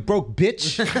Like, know, you broke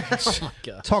bitch.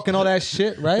 Talking all that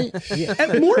shit, right?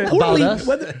 And more importantly, us.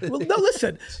 no,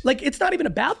 listen, like it's not even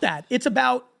about that. It's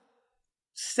about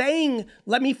saying,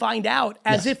 let me find out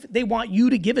as if they want you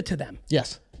to give it to them.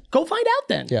 Yes. Go find out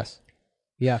then. Yes.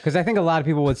 Yeah, because I think a lot of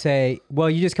people would say, well,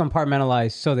 you just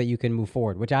compartmentalize so that you can move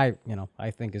forward, which I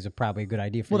think is probably a good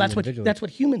idea for Well, you that's individually. what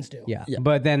humans do. Yeah.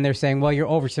 But then they're saying, well, you're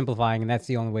oversimplifying, and that's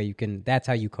the only way you can, that's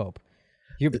how you cope.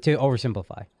 You're to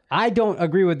oversimplify. I don't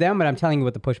agree with them, but I'm telling you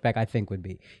what the pushback I think would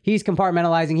be. He's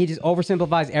compartmentalizing. He just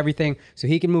oversimplifies everything so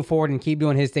he can move forward and keep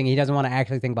doing his thing. He doesn't want to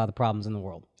actually think about the problems in the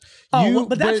world. Oh, well,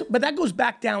 but that goes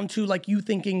back down to like you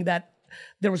thinking that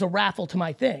there was a raffle to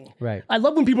my thing. Right. I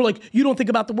love when people are like, you don't think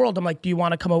about the world. I'm like, do you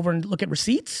want to come over and look at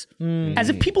receipts? As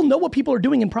if people know what people are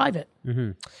doing in private.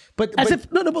 But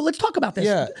But let's talk about this.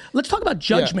 Yeah. Let's talk about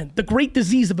judgment, the great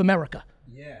disease of America.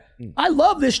 Yeah. I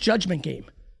love this judgment game.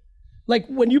 Like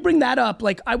when you bring that up,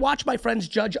 like I watch my friends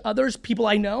judge others, people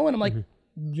I know, and I'm like,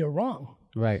 you're wrong.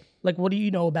 Right. Like, what do you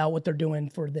know about what they're doing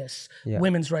for this?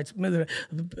 Women's rights,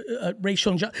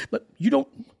 racial injustice. But you don't,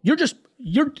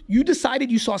 you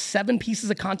decided you saw 7 pieces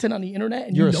of content on the internet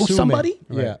and you're you know assuming. somebody?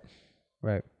 Yeah.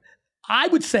 Right. I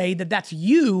would say that that's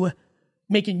you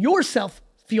making yourself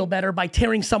feel better by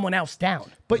tearing someone else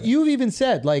down. But you've even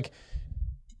said, like,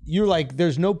 you're like,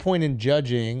 there's no point in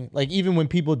judging. Like, even when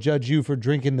people judge you for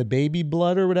drinking the baby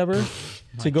blood or whatever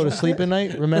to go to sleep at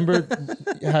night. Remember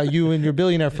how you and your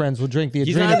billionaire friends will drink the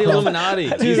He's not the adrenochrome? Illuminati.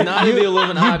 He's not the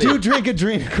Illuminati. You do drink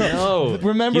adrenochrome. No.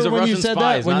 Remember He's a when you Russian said spy.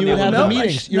 that? He's When not you the would have the Illuminati.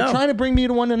 meetings. You're no. trying to bring me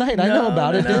to one tonight. I know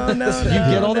about it. no, you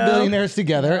get all the billionaires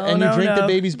together and you drink the no.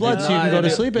 baby's blood so you can go to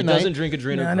sleep at He doesn't night. drink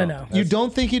adrenochrome. No. You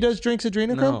don't think he does drinks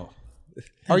adrenochrome? No.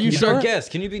 Are you He's sure? our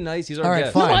guest. Can you be nice? He's our All right,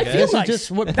 guest. fine. No, I feel This nice. is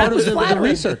just what That part of was the flattering.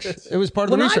 research. It was part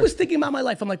of When the I research. was thinking about my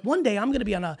life, I'm like, one day I'm going to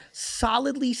be on a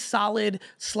solidly solid,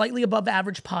 slightly above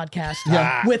average podcast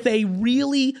with a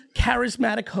really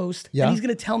charismatic host. Yeah. And he's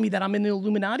going to tell me that I'm in the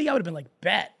Illuminati. I would have been like,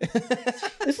 bet.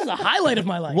 This is a highlight of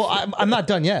my life. Well, I'm not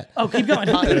done yet. oh, keep going.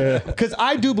 Because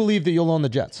I do believe that you'll own the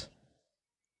Jets.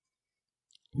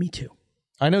 Me too.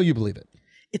 I know you believe it.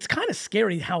 It's kind of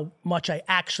scary how much I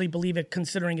actually believe it,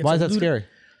 considering it's Why is a that scary?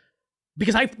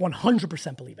 Because I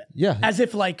 100% believe it. Yeah. As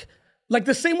if like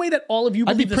the same way that all of you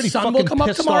I'd be believe the pretty sun will fucking come up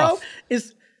pissed tomorrow off.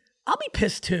 is I'll be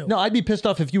pissed too. No, I'd be pissed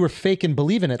off if you were fake and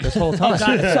believing it this whole time.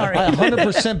 God, sorry. I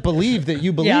 100% believe that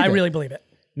you believe Yeah, it. I really believe it.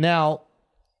 Now,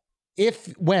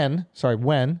 when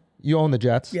you own the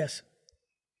Jets, Yes.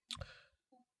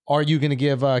 are you going to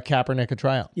give Kaepernick a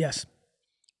tryout? Yes.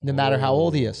 No matter how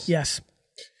old he is? Yes.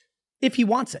 If he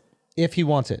wants it. If he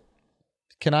wants it.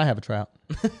 Can I have a tryout?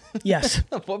 Yes.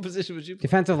 What position would you play?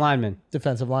 Defensive lineman.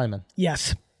 Defensive lineman.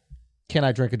 Yes. Can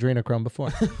I drink adrenochrome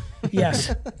before?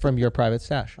 Yes. From your private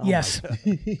stash? Yes.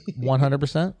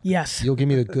 100%? Yes. You'll give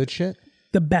me the good shit?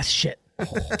 The best shit.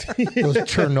 Those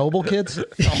Chernobyl kids?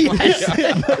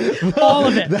 Yes. All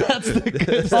of it. That's the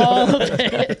good stuff. All of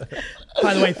it.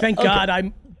 By the way, thank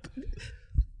God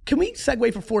Can we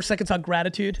segue for 4 seconds on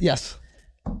gratitude? Yes.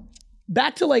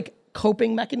 Back to like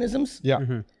coping mechanisms. Yeah.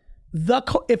 This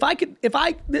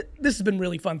has been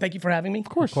really fun. Thank you for having me. Of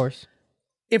Of course.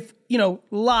 If, a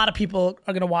lot of people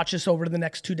are going to watch this over the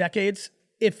next 2 decades.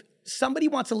 If somebody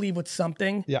wants to leave with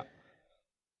something, Yeah.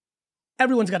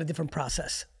 everyone's got a different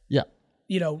process. Yeah.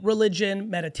 Religion,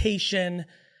 meditation,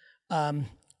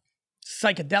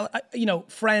 psychedelic,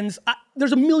 friends.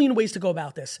 There's a million ways to go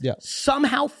about this. Yeah.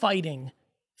 Somehow fighting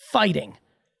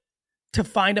to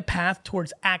find a path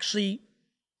towards actually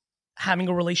having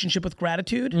a relationship with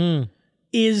gratitude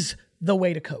is the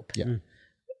way to cope. Yeah.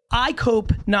 I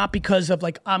cope not because of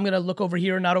like, I'm going to look over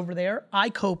here, not over there. I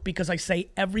cope because I say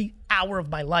every hour of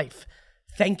my life,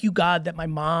 thank you, God, that my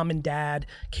mom and dad,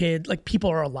 kid, like people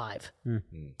are alive.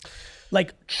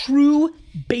 Like true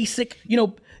basic,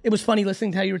 it was funny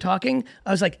listening to how you were talking.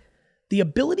 I was like, the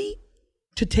ability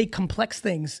to take complex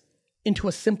things into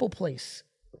a simple place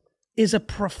is a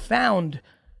profound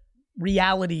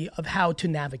reality of how to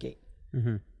navigate.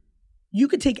 You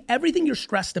could take everything you're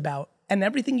stressed about and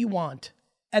everything you want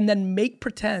and then make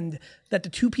pretend that the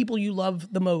two people you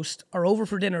love the most are over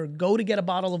for dinner, go to get a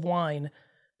bottle of wine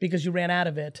because you ran out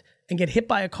of it, and get hit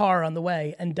by a car on the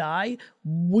way and die,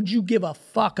 would you give a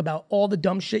fuck about all the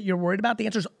dumb shit you're worried about? The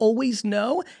answer is always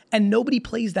no, and nobody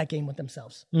plays that game with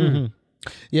themselves.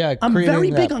 Yeah, I'm very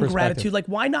creating big that on perspective. gratitude. Like,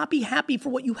 why not be happy for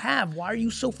what you have? Why are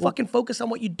you so fucking focused on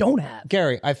what you don't have?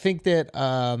 Gary, I think that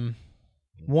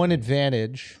one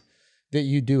advantage that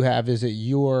you do have is that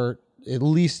you're, at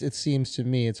least it seems to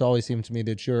me, it's always seemed to me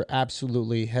that you're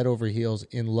absolutely head over heels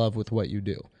in love with what you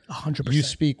do. 100%. You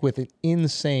speak with an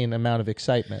insane amount of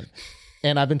excitement.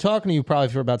 And I've been talking to you probably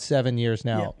for about 7 years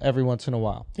now, every once in a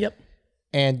while. Yep.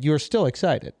 And you're still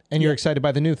excited. And you're excited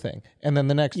by the new thing. And then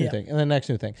the next new thing. And the next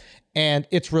new thing. And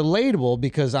it's relatable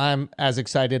because I'm as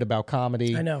excited about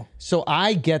comedy. I know. So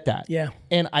I get that. Yeah.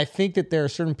 And I think that there are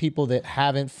certain people that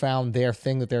haven't found their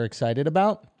thing that they're excited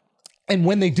about. And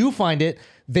when they do find it,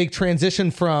 they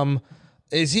transition from,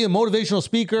 is he a motivational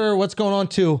speaker? What's going on?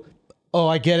 To, oh,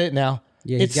 I get it now.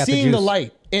 Yeah, he's It's got the seeing the juice.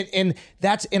 light. And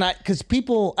that's, and I, because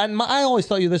people, and I always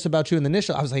thought this about you in the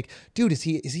initial. I was like, dude, is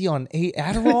he on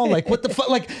Adderall? Like, what the fuck?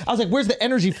 Like, I was like, where's the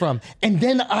energy from? And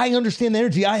then I understand the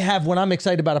energy I have when I'm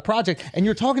excited about a project. And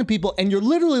you're talking to people, and you're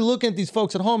literally looking at these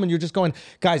folks at home, and you're just going,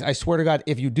 guys, I swear to God,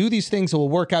 if you do these things, it will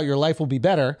work out. Your life will be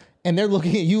better. And they're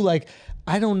looking at you like,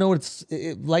 I don't know what it's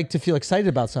like to feel excited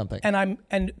about something.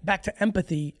 And back to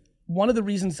empathy, one of the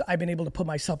reasons I've been able to put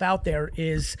myself out there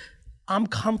is I'm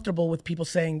comfortable with people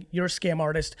saying, you're a scam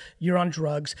artist, you're on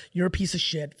drugs, you're a piece of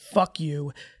shit, fuck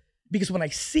you. Because when I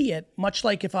see it, much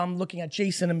like if I'm looking at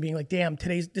Jason and being like, damn,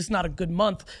 this is not a good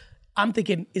month, I'm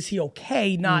thinking, is he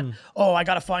okay? Not, oh, I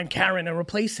got to find Karen and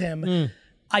replace him.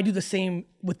 I do the same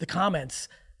with the comments.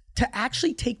 To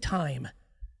actually take time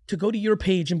to go to your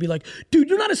page and be like, dude,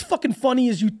 you're not as fucking funny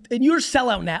as you, and you're a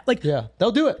sellout now. Like, Yeah,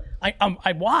 they'll do it.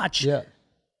 I watch. Yeah.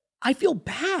 I feel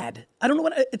bad. I don't know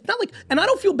what, it's not like, and I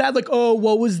don't feel bad like, oh,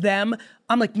 woe was them.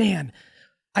 I'm like, man,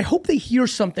 I hope they hear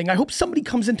something. I hope somebody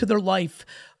comes into their life.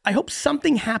 I hope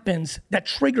something happens that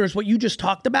triggers what you just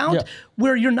talked about,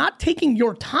 where you're not taking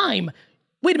your time.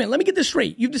 Wait a minute, let me get this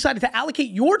straight. You've decided to allocate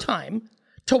your time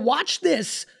to watch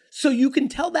this so you can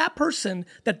tell that person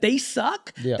that they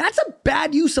suck. Yeah. That's a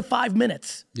bad use of 5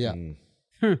 minutes. Yeah.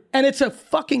 And it's a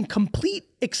fucking complete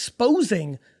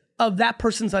exposing of that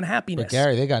person's unhappiness.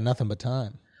 Gary, they got nothing but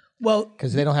time. Well,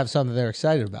 Because they don't have something they're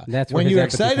excited about. That's where when his you're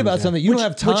empathy excited comes about in. something, you don't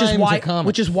have time to comment.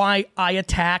 Which is why I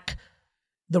attack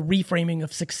the reframing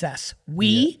of success.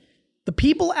 We, the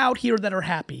people out here that are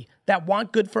happy, that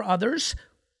want good for others,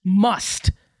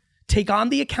 must take on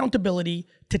the accountability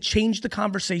to change the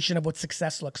conversation of what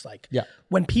success looks like. Yeah.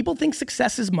 When people think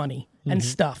success is money and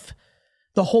stuff,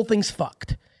 the whole thing's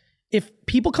fucked. If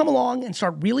people come along and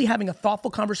start really having a thoughtful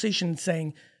conversation and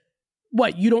saying,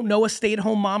 what, you don't know a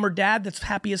stay-at-home mom or dad that's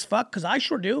happy as fuck? Because I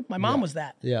sure do. My mom was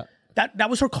that. Yeah. That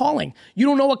was her calling. You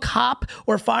don't know a cop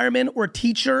or a fireman or a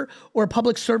teacher or a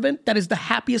public servant that is the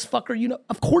happiest fucker you know?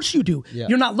 Of course you do. Yeah.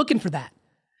 You're not looking for that.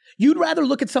 You'd rather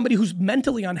look at somebody who's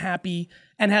mentally unhappy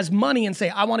and has money and say,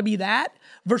 I want to be that,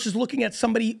 versus looking at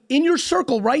somebody in your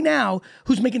circle right now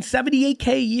who's making $78K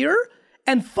a year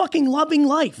and fucking loving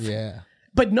life. Yeah.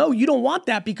 But no, you don't want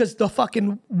that because the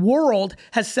fucking world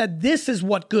has said this is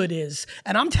what good is.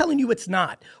 And I'm telling you it's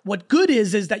not. What good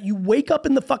is that you wake up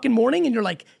in the fucking morning and you're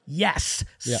like, yes,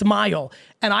 smile.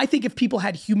 And I think if people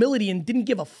had humility and didn't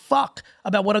give a fuck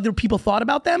about what other people thought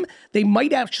about them, they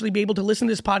might actually be able to listen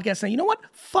to this podcast and say, you know what?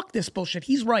 Fuck this bullshit.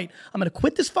 He's right. I'm going to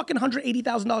quit this fucking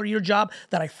 $180,000 a year job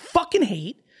that I fucking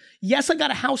hate. Yes, I got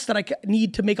a house that I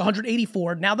need to make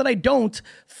 184. Now that I don't,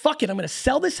 fuck it. I'm going to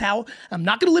sell this house. I'm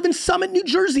not going to live in Summit, New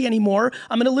Jersey anymore.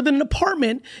 I'm going to live in an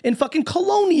apartment in fucking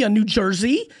Colonia, New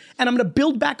Jersey. And I'm going to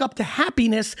build back up to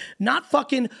happiness, not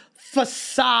fucking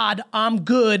facade. I'm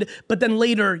good, but then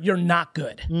later you're not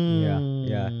good.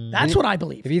 Yeah. That's what I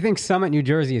believe. If you think Summit, New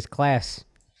Jersey is class,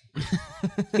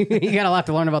 you got a lot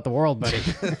to learn about the world, buddy.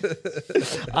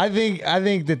 I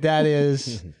think that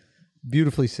is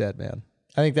beautifully said, man.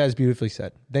 I think that is beautifully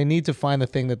said. They need to find the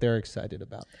thing that they're excited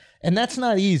about. And that's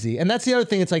not easy. And that's the other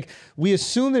thing. It's like, we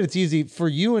assume that it's easy. For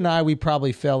you and I, we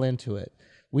probably fell into it.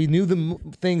 We knew the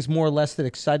things more or less that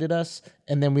excited us,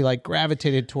 and then we like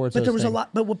gravitated towards But those there was things. a lot,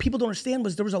 but what people don't understand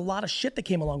was there was a lot of shit that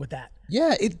came along with that.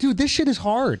 Yeah, dude, this shit is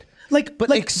hard.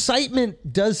 But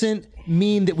Excitement doesn't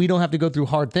mean that we don't have to go through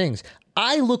hard things.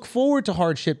 I look forward to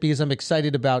hard shit because I'm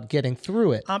excited about getting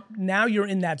through it. Now you're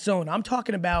in that zone. I'm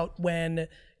talking about when,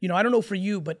 I don't know for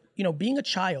you, but, being a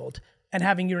child and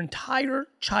having your entire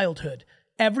childhood,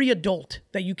 every adult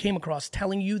that you came across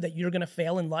telling you that you're going to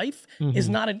fail in life is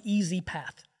not an easy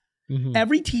path.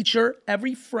 Every teacher,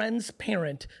 every friend's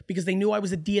parent, because they knew I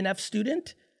was a DNF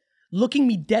student, looking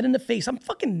me dead in the face. I'm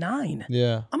fucking 9.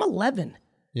 Yeah. I'm 11.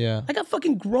 Yeah. I got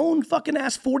fucking grown fucking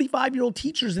ass 45-year-old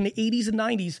teachers in the 80s and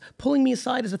 90s pulling me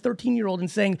aside as a 13-year-old and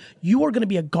saying, you are going to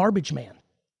be a garbage man.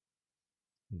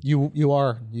 You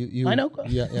are. You. I know.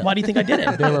 Yeah. Why do you think I did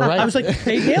it? They were right. I was like,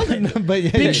 they nailed it. But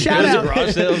yeah, Big shout out.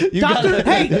 Garage sale.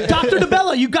 Dr.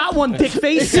 DeBella, you got one, dick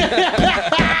face. You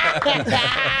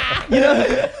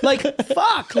know, like,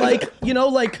 fuck. Like, you know,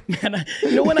 like, man,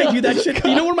 you know when I do that shit,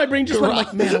 you know where my brain just went, I'm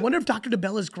like, man, I wonder if Dr.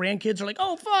 DeBella's grandkids are like,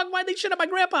 oh, fuck, why'd they shit on my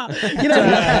grandpa? You know?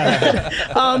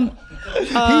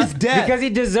 he's dead. Because he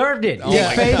deserved it.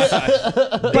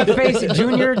 Big face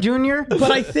junior.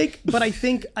 But I think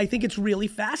it's really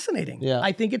fascinating. Yeah.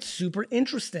 I think it's super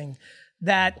interesting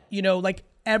that, you know, like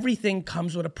everything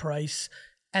comes with a price.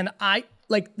 And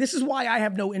this is why I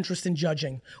have no interest in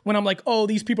judging. When I'm like, oh,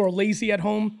 these people are lazy at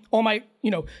home. All my,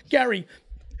 you know, Gary,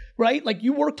 right? Like,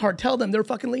 you worked hard. Tell them they're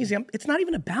fucking lazy. It's not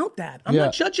even about that. I'm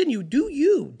not judging you. Do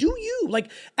you.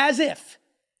 Like, as if.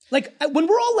 Like, when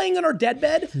we're all laying on our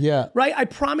deathbed, right? I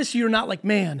promise you're not like,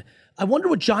 man, I wonder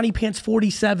what Johnny Pants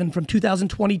 47 from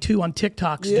 2022 on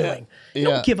TikTok's doing. You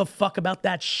don't give a fuck about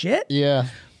that shit. Yeah.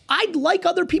 I'd like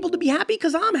other people to be happy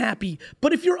because I'm happy.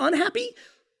 But if you're unhappy,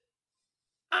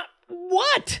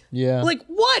 what? Yeah. Like,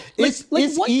 what? It's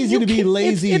what? easy to be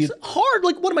lazy. It's hard.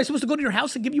 Like, what, am I supposed to go to your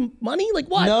house and give you money? Like,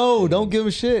 what? No, don't give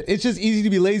a shit. It's just easy to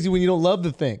be lazy when you don't love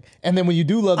the thing. And then when you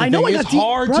do love the thing, it's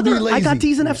hard to be lazy. I got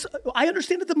D's and F's. I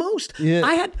understand it the most.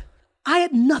 Yeah. I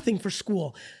had nothing for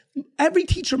school. Every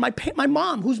teacher, my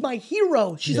mom, who's my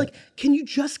hero, she's like, can you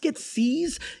just get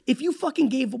C's? If you fucking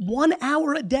gave 1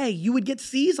 hour a day, you would get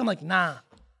C's? I'm like, nah.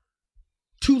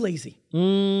 Too lazy.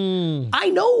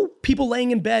 I know people laying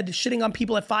in bed shitting on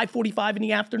people at 5:45 in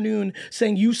the afternoon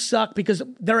saying you suck because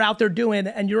they're out there doing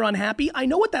and you're unhappy. I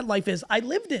know what that life is. I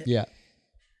lived it. Yeah.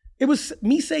 It was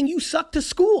me saying you suck to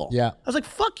school. Yeah. I was like,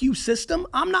 fuck you, system.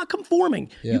 I'm not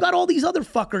conforming. Yeah. You got all these other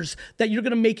fuckers that you're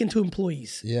going to make into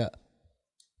employees. Yeah.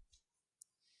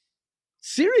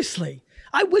 Seriously.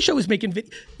 I wish I was making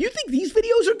videos. You think these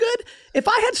videos are good? If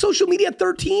I had social media at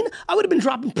 13, I would have been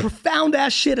dropping profound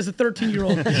ass shit as a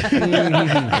 13-year-old.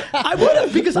 I would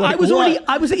have, because I was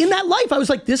in that life. I was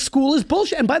like, this school is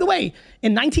bullshit. And by the way,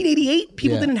 in 1988,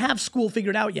 people didn't have school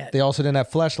figured out yet. They also didn't have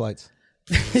flashlights.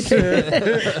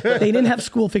 They didn't have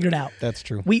school figured out. That's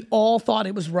true. We all thought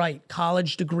it was right.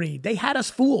 College degree. They had us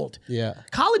fooled. Yeah.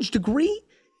 College degree?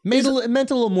 It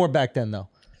meant a little more back then, though.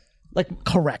 Like,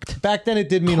 correct. Back then, it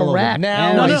did mean a little bit. Correct.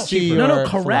 Now, No, I see correct.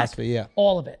 philosophy. Yeah.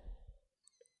 All of it.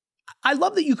 I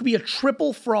love that you could be a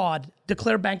triple fraud,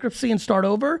 declare bankruptcy and start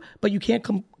over, but you can't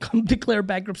come declare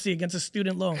bankruptcy against a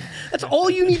student loan. That's all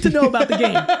you need to know about the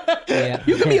game. Yeah.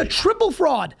 You could be a triple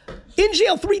fraud, in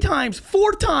jail 3 times,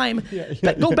 4th time,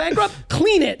 go bankrupt,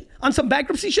 clean it on some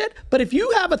bankruptcy shit. But if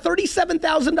you have a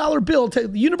 $37,000 bill to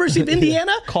the University of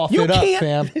Indiana, Cough you it up,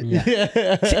 can't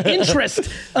fam. interest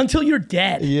until you're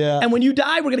dead. Yeah. And when you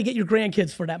die, we're going to get your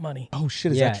grandkids for that money. Oh,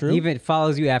 shit. Is that true? Even it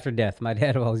follows you after death. My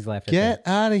dad always laughed at Get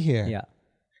out of here. that.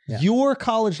 Yeah. Your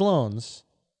college loans.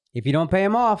 If you don't pay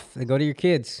them off, they go to your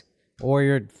kids or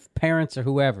your parents or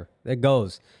whoever. It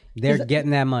goes. They're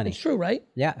getting that money. It's true, right?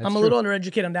 Yeah, I'm a little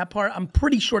undereducated on that part. I'm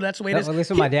pretty sure that's the way it is. At least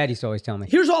what my dad used to always tell me.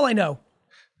 Here's all I know.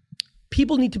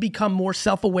 People need to become more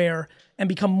self-aware and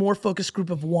become more focused group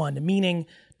of one, meaning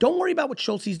don't worry about what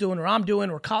Schultze's doing or I'm doing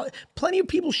or college. Plenty of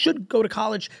people should go to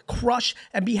college, crush,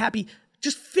 and be happy.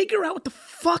 Just figure out what the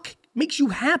fuck makes you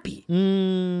happy.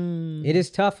 It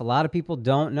is tough. A lot of people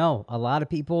don't know. A lot of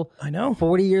people, I know,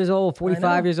 40 years old,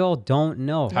 45 years old, don't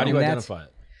know. How do you identify it?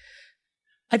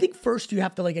 I think first you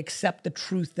have to accept the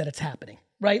truth that it's happening,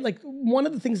 right? Like, one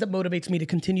of the things that motivates me to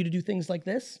continue to do things like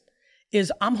this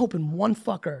is I'm hoping one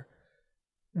fucker,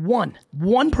 one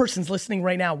person's listening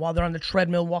right now while they're on the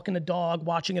treadmill, walking the dog,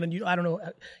 watching it, and I don't know,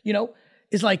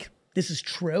 is like, this is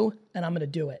true and I'm going to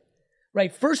do it,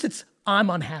 right? First it's, I'm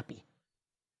unhappy.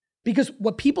 Because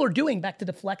what people are doing, back to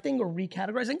deflecting or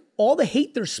recategorizing, all the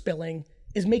hate they're spilling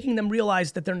is making them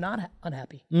realize that they're not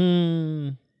unhappy.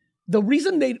 The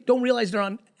reason they don't realize they're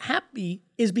unhappy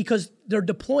is because they're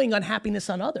deploying unhappiness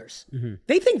on others.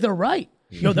 They think they're right.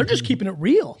 No, they're just keeping it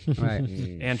real. Right.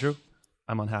 Andrew,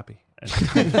 I'm unhappy.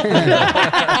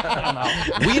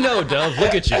 We know, Dove.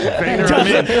 Look at you. Vader, I'm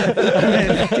in.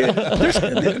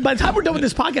 By the time we're done with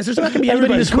this podcast, there's not going to be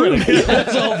anybody in this room.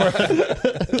 It's over.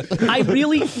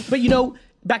 But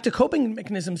back to coping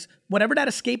mechanisms, whatever that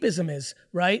escapism is,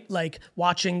 right? Like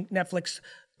watching Netflix,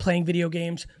 playing video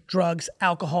games, drugs,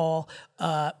 alcohol.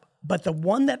 But the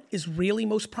one that is really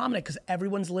most prominent, because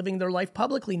everyone's living their life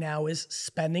publicly now, is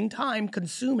spending time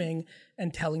consuming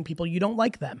and telling people you don't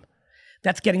like them.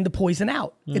 That's getting the poison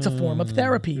out. It's a form of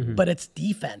therapy, but it's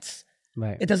defense.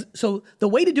 Right. It does. So the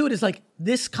way to do it is like,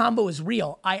 this combo is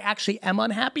real. I actually am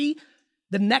unhappy.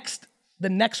 The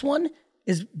next one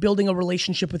is building a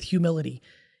relationship with humility.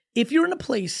 If you're in a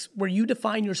place where you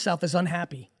define yourself as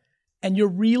unhappy and you're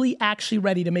really actually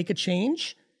ready to make a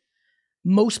change,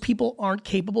 most people aren't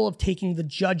capable of taking the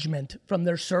judgment from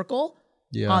their circle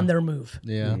on their move.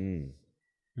 Yeah.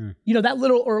 You know, that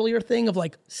little earlier thing of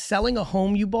like selling a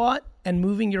home you bought and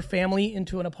moving your family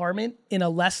into an apartment in a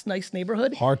less nice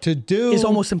neighborhood Hard to do. is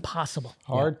almost impossible.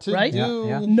 hard to right? do.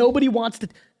 Yeah. Nobody wants to.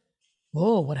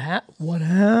 Oh, what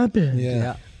happened?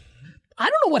 Yeah. I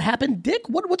don't know what happened, Dick.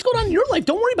 What's going on in your life?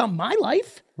 Don't worry about my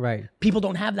life. Right. People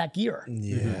don't have that gear.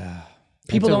 Yeah.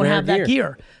 People It's a don't rare have that gear.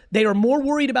 gear. They are more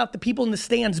worried about the people in the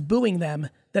stands booing them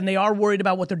than they are worried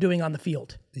about what they're doing on the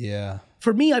field. Yeah.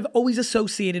 For me, I've always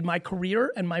associated my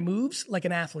career and my moves like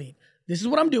an athlete. This is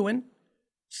what I'm doing.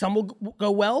 Some will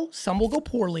go well, some will go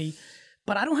poorly,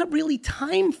 but I don't have really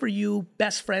time for you,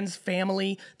 best friends,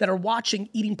 family, that are watching,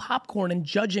 eating popcorn and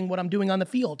judging what I'm doing on the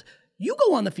field. You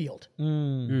go on the field.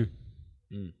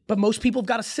 But most people have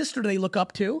got a sister they look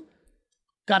up to,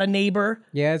 got a neighbor.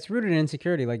 Yeah, it's rooted in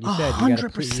insecurity, like you said. You gotta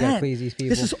 100%. please these people.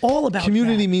 This is all about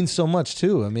Community that. means so much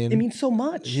too. I mean, It means so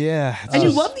much. yeah. And you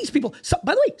love these people. So,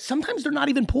 by the way, sometimes they're not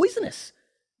even poisonous.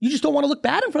 You just don't want to look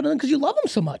bad in front of them because you love them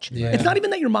so much. It's not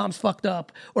even that your mom's fucked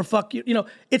up or fuck you. You know,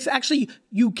 it's actually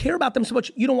you care about them so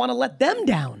much you don't want to let them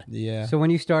down. Yeah. So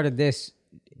when you started this,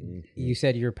 you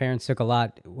said your parents took a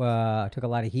lot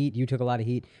of heat. You took a lot of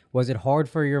heat. Was it hard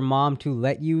for your mom to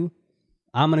let you?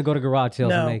 I'm gonna go to garage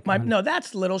sales and make. No,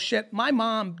 that's little shit. My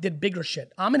mom did bigger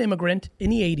shit. I'm an immigrant in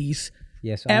the 80s.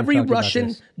 Yes, I Every talked about Russian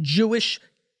this. Jewish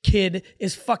kid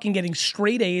is fucking getting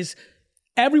straight A's.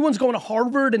 Everyone's going to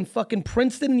Harvard and fucking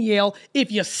Princeton and Yale.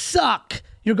 If you suck,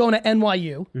 you're going to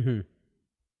NYU.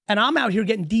 And I'm out here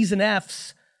getting D's and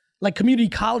F's. Like community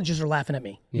colleges are laughing at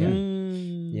me. Yeah.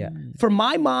 Yeah. For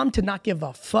my mom to not give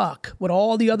a fuck what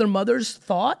all the other mothers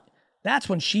thought, that's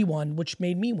when she won, which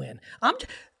made me win.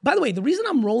 By the way, the reason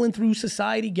I'm rolling through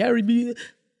society, Gary Vee,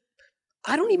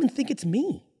 I don't even think it's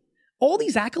me. All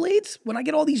these accolades, when I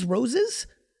get all these roses,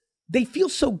 they feel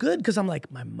so good because I'm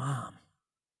like, my mom,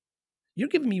 you're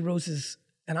giving me roses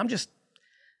and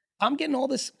I'm getting all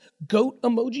this goat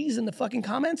emojis in the fucking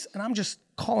comments and I'm just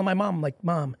calling my mom like,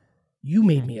 Mom, you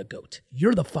made me a goat.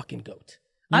 You're the fucking goat.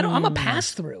 I'm a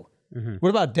pass through. What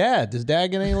about Dad? Does Dad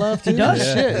get any love too? He does.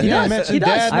 Shit. He Yeah, I does. mentioned He does.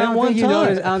 Dad I not don't one think you time.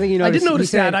 noticed. I don't think you noticed. did notice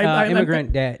He said, that. I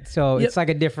immigrant debt. So it's like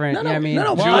a different. No, you know what I mean,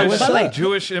 no, Why? Jewish, What's up?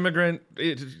 Jewish immigrant.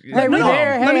 Hey, No, we're no,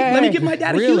 there. let Hey, me hey. give my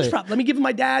dad a Really? huge prop. Let me give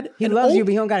my dad. He an loves old- you,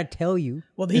 but he don't gotta tell you.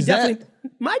 Well, he Is that- definitely.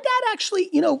 My dad actually,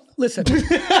 listen.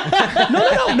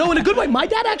 No, in a good way. My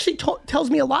dad actually tells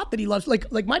me a lot that he loves.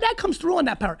 Like my dad comes through on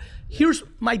that part. Here's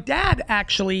my dad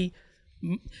actually.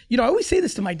 I always say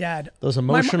this to my dad. Those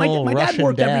emotional my dad Russian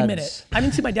worked every dads. minute. I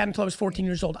didn't see my dad until I was 14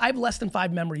 years old. I have less than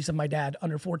 5 memories of my dad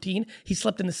under 14. He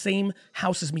slept in the same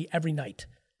house as me every night.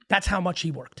 That's how much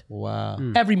he worked. Wow.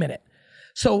 Every minute.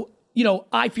 So,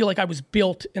 I feel like I was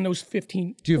built in those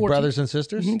 15. Do you have 14 brothers and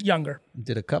sisters? Younger.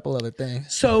 Did a couple other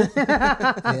things. So,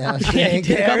 Yeah, he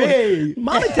did a couple-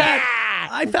 Mom and Dad,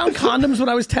 I found condoms when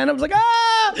I was 10. I was like,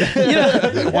 was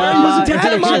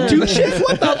Dad and Mom do shit?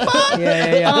 What the fuck?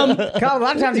 Yeah. A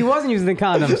lot of times he wasn't using the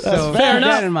condoms. So fair keep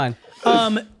enough. that in mind.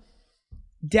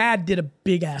 Dad did a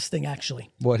big ass thing,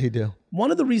 actually. What'd he do? One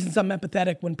of the reasons I'm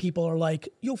empathetic when people are like,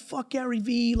 yo, fuck Gary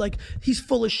Vee, like, he's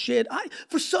full of shit.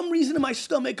 For some reason in my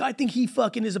stomach, I think he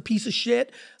fucking is a piece of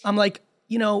shit. I'm like,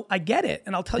 I get it.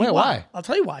 And I'll tell you Wait, why. why? I'll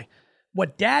tell you why.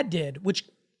 What Dad did, which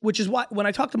is why, when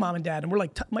I talk to Mom and Dad, and we're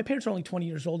like, my parents are only 20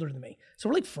 years older than me. So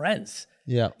we're like friends.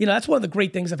 Yeah. That's one of the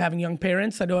great things of having young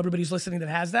parents. I know everybody's listening that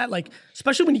has that. Like,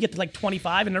 especially when you get to like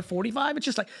 25 and they're 45, it's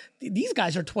just like, these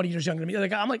guys are 20 years younger than me.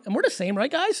 Like, I'm like, and we're the same,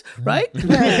 right, guys? Right?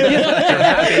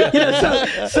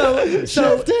 So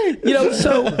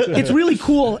it's really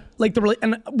cool. Like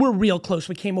and we're real close.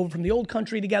 We came over from the old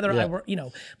country together. Yeah.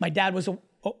 My dad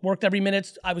worked every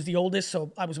minute. I was the oldest,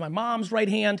 so I was my mom's right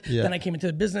hand. Yeah. Then I came into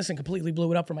the business and completely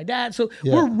blew it up for my dad. So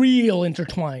we're real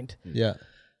intertwined. Yeah.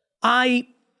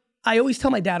 I always tell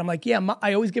my dad, I'm like,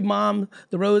 I always give Mom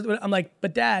the rose. I'm like,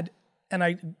 but Dad, and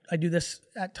I do this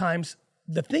at times,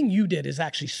 the thing you did is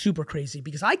actually super crazy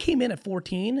because I came in at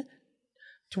 14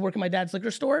 to work at my dad's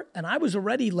liquor store and I was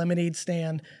already lemonade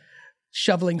stand,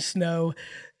 shoveling snow,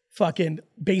 fucking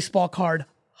baseball card,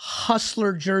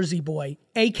 hustler Jersey boy,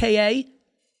 AKA,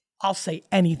 I'll say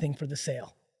anything for the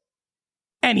sale.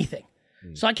 Anything.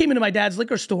 So I came into my dad's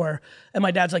liquor store and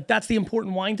my dad's like, that's the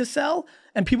important wine to sell.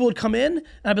 And people would come in and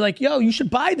I'd be like, yo, you should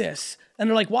buy this. And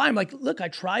they're like, why? I'm like, look, I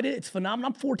tried it. It's phenomenal.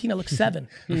 I'm 14. I look 7.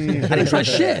 I didn't try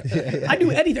shit. I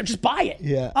do anything. Just buy it.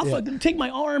 Yeah, I'll fucking take my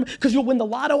arm because you'll win the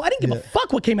lotto. I didn't give a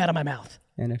fuck what came out of my mouth.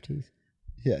 NFTs.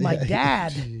 My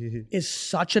dad is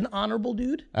such an honorable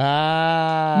dude.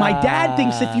 Ah. My dad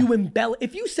thinks if you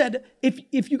if you said,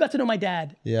 if you got to know my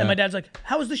dad, Yeah. and my dad's like,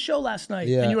 how was the show last night?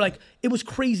 Yeah. And you're like, it was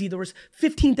crazy. There was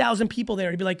 15,000 people there.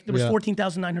 He'd be like, there was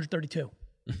 14,932.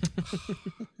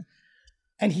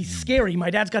 And he's scary. My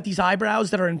dad's got these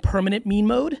eyebrows that are in permanent mean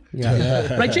mode.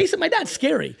 Yeah. Right, Jason? My dad's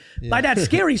scary. My dad's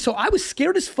scary. So I was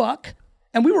scared as fuck.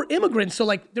 And we were immigrants. So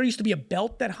like there used to be a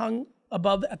belt that hung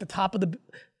above at the top of the...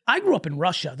 I grew up in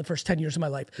Russia the first 10 years of my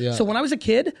life. Yeah. So when I was a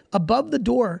kid, above the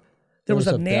door, there was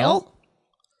a nail belt?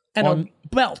 and a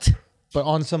belt. But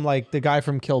on some like the guy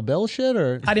from Kill Bill shit,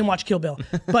 or I didn't watch Kill Bill.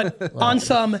 But on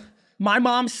some... My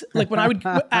mom's... Like when I would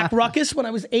act ruckus when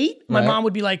I was 8, my Right. mom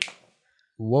would be like...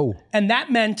 whoa. And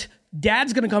that meant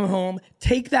dad's gonna come home,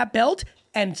 take that belt,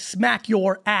 and smack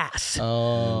your ass.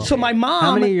 Oh. So my mom...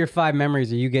 How many of your 5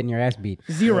 memories are you getting your ass beat?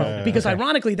 0. Because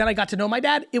ironically, then I got to know my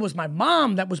dad. It was my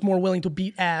mom that was more willing to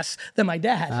beat ass than my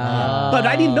dad. But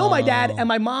I didn't know my dad, and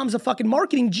my mom's a fucking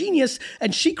marketing genius,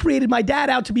 and she created my dad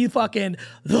out to be fucking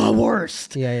the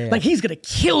worst. Yeah. Like he's gonna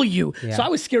kill you. Yeah. So I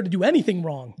was scared to do anything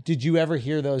wrong. Did you ever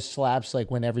hear those slaps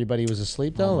like when everybody was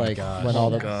asleep though? Like when all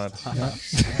the God.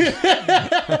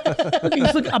 Look,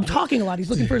 he's looking, I'm talking a lot. He's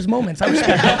looking for his moments. I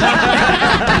respect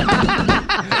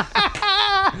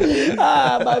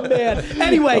my man.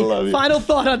 Anyway, final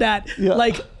thought on that.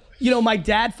 Like, you know, my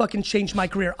dad fucking changed my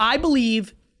career. I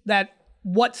believe that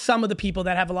what some of the people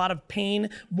that have a lot of pain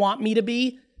want me to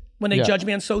be when they judge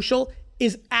me on social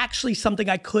is actually something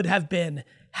I could have been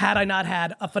had I not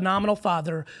had a phenomenal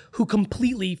father who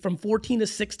completely, from 14 to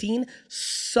 16,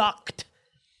 sucked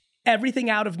everything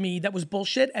out of me that was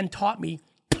bullshit and taught me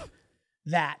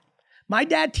that. My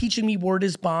dad teaching me word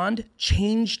is bond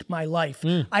changed my life.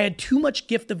 I had too much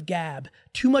gift of gab,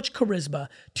 too much charisma,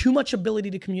 too much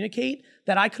ability to communicate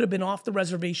that I could have been off the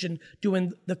reservation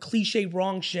doing the cliche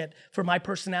wrong shit for my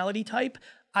personality type.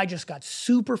 I just got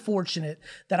super fortunate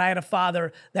that I had a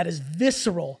father that is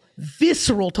visceral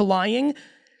to lying,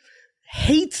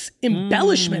 hates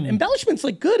embellishment. Embellishment's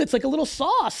like good. It's like a little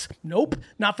sauce. Nope,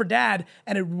 not for dad.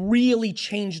 And it really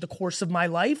changed the course of my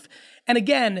life. And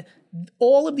again,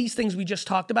 all of these things we just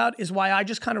talked about is why I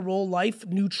just kind of roll life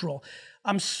neutral.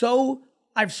 I have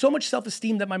so much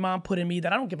self-esteem that my mom put in me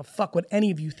that I don't give a fuck what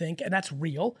any of you think, and that's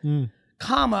real.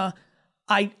 Comma,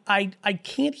 I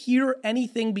can't hear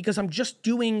anything because I'm just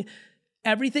doing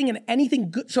everything and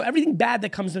anything good. So everything bad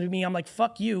that comes to me, I'm like,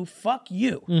 fuck you.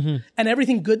 And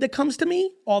everything good that comes to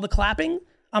me, all the clapping,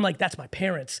 I'm like, that's my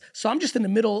parents. So I'm just in the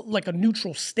middle, like a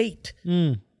neutral state.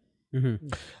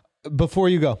 Before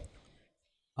you go.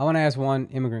 I want to ask one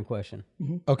immigrant question.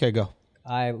 Okay, go.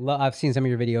 I've seen some of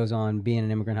your videos on being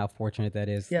an immigrant, how fortunate that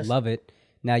is. Yes. Love it.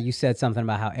 Now, you said something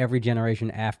about how every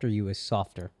generation after you is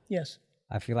softer. Yes.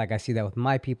 I feel like I see that with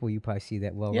my people. You probably see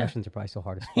that. Well, Yeah. Russians are probably so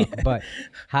hard as fuck. But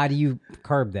how do you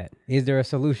curb that? Is there a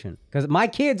solution? Because my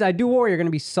kids, I do worry, are going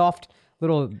to be soft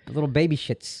little baby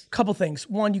shits. Couple things.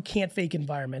 One, you can't fake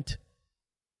environment.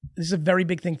 This is a very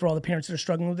big thing for all the parents that are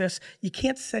struggling with this. You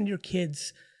can't send your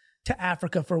kids to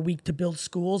Africa for a week to build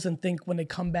schools and think when they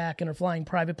come back and are flying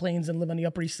private planes and live on the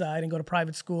Upper East Side and go to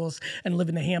private schools and live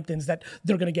in the Hamptons that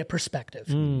they're going to get perspective.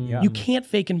 You can't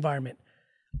fake environment.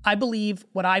 I believe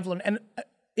what I've learned,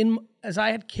 and as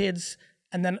I had kids,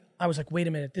 and then I was like, wait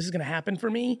a minute, this is going to happen for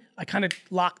me. I kind of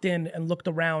locked in and looked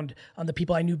around on the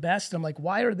people I knew best. And I'm like,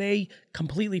 why are they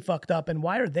completely fucked up? And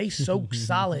why are they so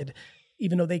solid,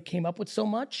 even though they came up with so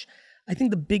much? I think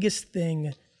the biggest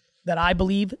thing that I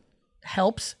believe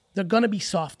helps, they're going to be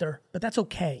softer, but that's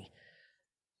okay.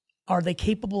 Are they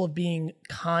capable of being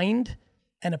kind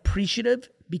and appreciative?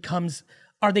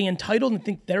 Are they entitled and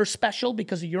think they're special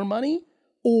because of your money?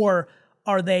 Or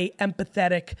are they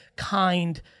empathetic,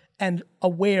 kind, and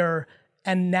aware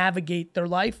and navigate their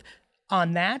life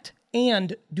on that?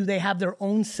 And do they have their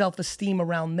own self-esteem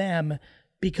around them?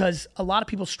 Because a lot of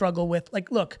people struggle with,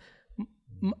 like, look,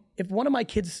 if one of my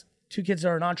kids, 2 kids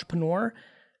are an entrepreneur,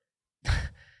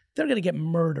 they're going to get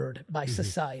murdered by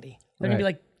society. They're going to be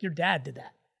like, your dad did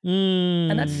that.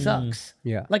 And that sucks.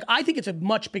 Yeah. Like, I think it's a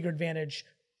much bigger advantage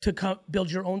to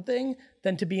build your own thing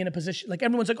than to be in a position, like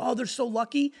everyone's like, oh, they're so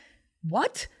lucky.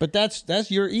 What? But that's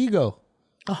your ego.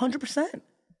 100%.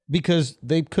 Because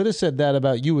they could have said that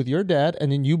about you with your dad,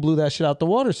 and then you blew that shit out the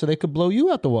water, so they could blow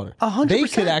you out the water. 100%. They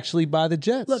could actually buy the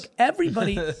jets. Look,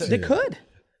 everybody, they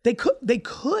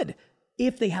could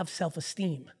if they have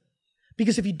self-esteem.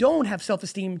 Because if you don't have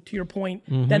self-esteem, to your point,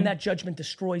 then that judgment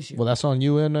destroys you. Well, that's on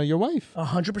you and your wife.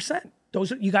 100%.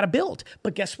 Those are, you got to build.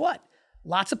 But guess what?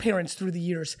 Lots of parents through the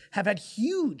years have had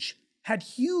huge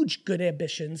good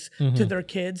ambitions to their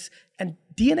kids, and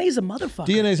DNA is a motherfucker.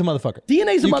 DNA is a motherfucker.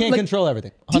 DNA is a You motherfucker. can't control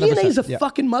everything. 100%. DNA is a Yeah.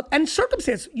 fucking mother. And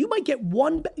circumstance, you might get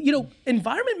one,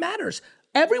 environment matters.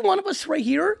 Every one of us right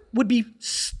here would be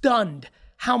stunned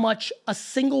how much a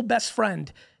single best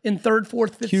friend in 3rd,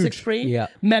 4th, 5th, 6th grade Yeah.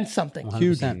 meant something.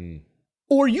 100%.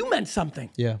 Or you meant something.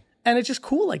 Yeah. And it's just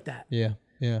cool like that. Yeah.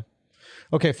 Yeah.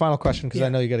 Okay, final question, because I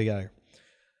know you got to get out of here.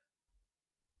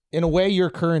 In a way, your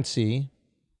currency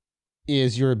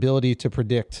is your ability to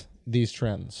predict these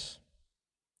trends.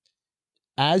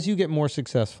 As you get more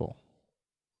successful,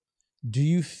 do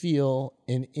you feel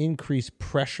an increased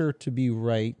pressure to be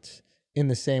right in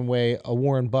the same way a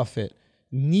Warren Buffett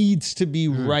needs to be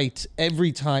right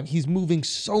every time? He's moving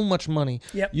so much money.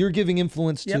 Yep. You're giving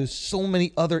influence to so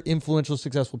many other influential,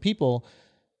 successful people.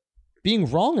 Being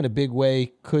wrong in a big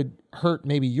way could hurt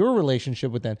maybe your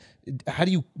relationship with them. How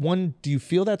do you, one, do you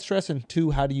feel that stress? And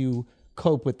two, how do you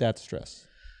cope with that stress?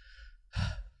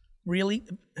 Really?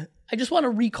 I just want to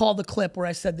recall the clip where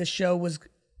I said this show was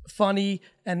funny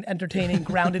and entertaining,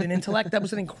 grounded in intellect. That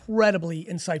was an incredibly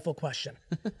insightful question.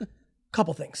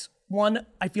 Couple things. One,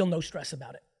 I feel no stress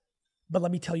about it. But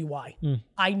let me tell you why.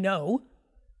 I know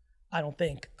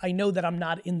that I'm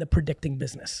not in the predicting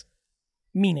business.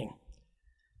 Meaning,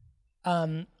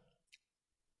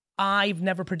 I've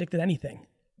never predicted anything.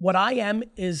 What I am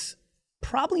is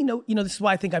probably this is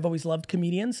why I think I've always loved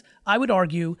comedians. I would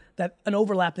argue that an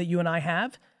overlap that you and I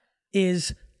have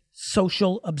is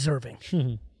social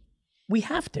observing. We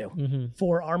have to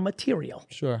for our material.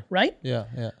 Sure. Right? Yeah,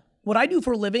 yeah. What I do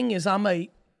for a living is I'm a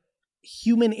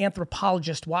human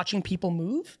anthropologist watching people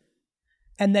move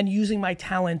and then using my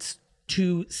talents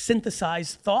to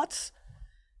synthesize thoughts.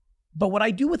 But what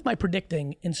I do with my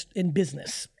predicting in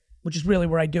business, which is really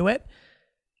where I do it,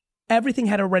 everything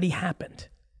had already happened.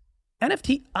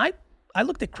 NFT, I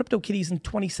looked at CryptoKitties in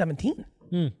 2017.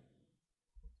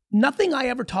 Nothing I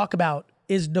ever talk about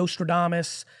is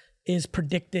Nostradamus, is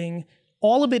predicting.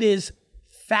 All of it is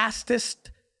fastest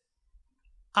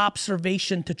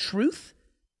observation to truth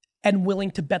and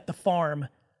willing to bet the farm,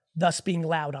 thus being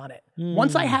loud on it.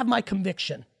 Once I have my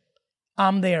conviction,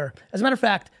 I'm there. As a matter of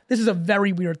fact, this is a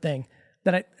very weird thing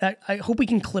that I hope we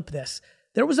can clip this.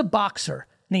 There was a boxer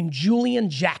named Julian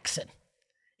Jackson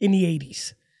in the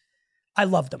 80s. I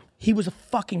loved him. He was a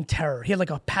fucking terror. He had like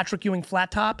a Patrick Ewing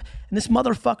flat top. And this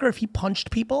motherfucker, if he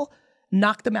punched people,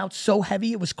 knocked them out so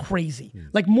heavy, it was crazy.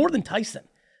 Like more than Tyson.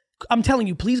 I'm telling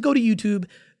you, please go to YouTube,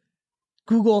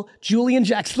 Google Julian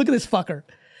Jackson. Look at this fucker.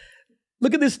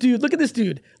 Look at this dude. Look at this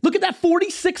dude. Look at that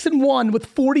 46-1 with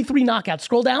 43 knockouts.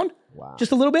 Scroll down. Wow.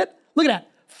 Just a little bit. Look at that.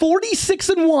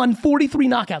 46-1, 43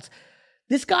 knockouts.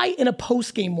 This guy in a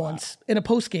post game once, you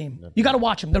got to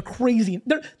watch them. They're crazy.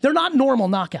 They're not normal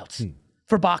knockouts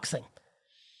for boxing.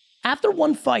 After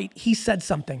one fight, he said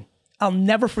something I'll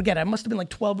never forget. I must have been like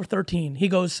 12 or 13. He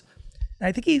goes, and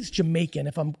I think he's Jamaican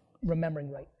if I'm remembering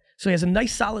right. So he has a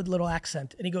nice solid little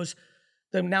accent. And he goes,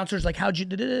 the announcer's like, how'd you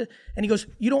do it? And he goes,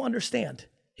 you don't understand.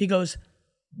 He goes,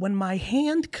 when my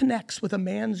hand connects with a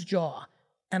man's jaw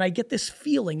and I get this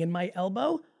feeling in my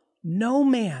elbow, no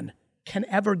man can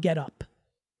ever get up.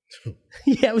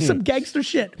 Yeah, it was some gangster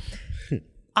shit.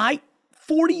 30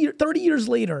 years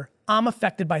later, I'm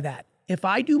affected by that. If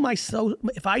I do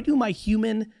my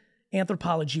human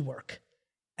anthropology work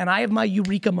and I have my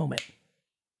eureka moment,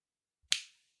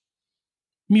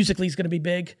 Musical.ly is going to be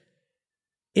big.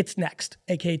 It's next,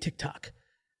 aka TikTok.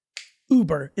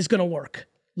 Uber is going to work.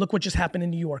 Look what just happened in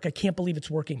New York. I can't believe it's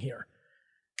working here.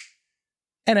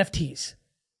 NFTs.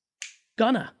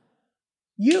 Gonna.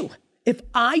 You. If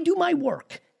I do my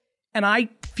work and I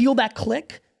feel that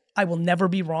click, I will never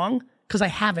be wrong because I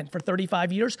haven't for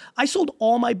 35 years. I sold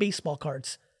all my baseball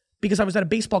cards because I was at a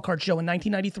baseball card show in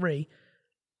 1993.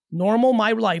 Normal,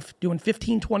 my life, doing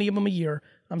 15, 20 of them a year.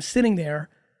 I'm sitting there.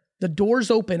 The doors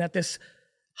open at this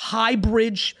High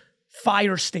Bridge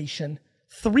fire station.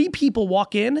 3 people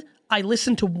walk in. I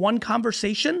listen to one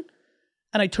conversation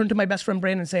and I turn to my best friend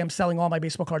Brandon and say, I'm selling all my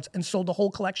baseball cards, and sold the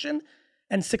whole collection.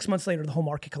 And 6 months later, the whole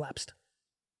market collapsed.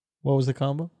 What was the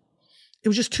combo? It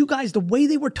was just 2 guys. The way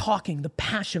they were talking, the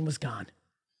passion was gone.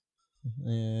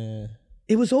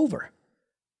 It was over.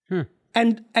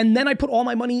 And then I put all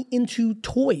my money into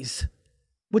toys,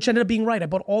 which ended up being right. I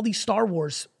bought all these Star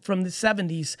Wars from the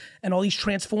 70s and all these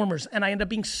Transformers, and I ended up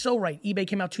being so right. eBay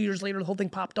came out 2 years later. The whole thing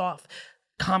popped off.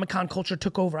 Comic-Con culture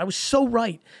took over. I was so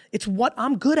right. It's what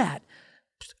I'm good at.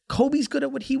 Kobe's good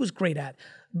at what he was great at.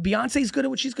 Beyonce's good at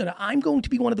what she's good at. I'm going to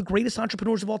be one of the greatest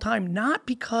entrepreneurs of all time, not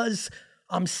because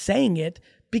I'm saying it,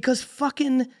 because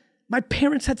fucking my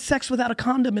parents had sex without a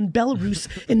condom in Belarus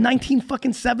in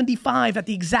 1975 at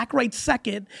the exact right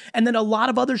second, and then a lot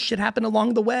of other shit happened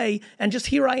along the way, and just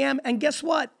here I am, and guess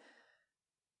what?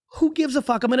 Who gives a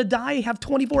fuck? I'm gonna die, have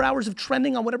 24 hours of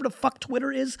trending on whatever the fuck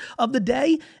Twitter is of the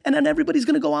day, and then everybody's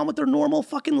gonna go on with their normal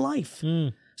fucking life.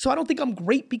 So I don't think I'm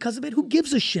great because of it. Who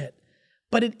gives a shit?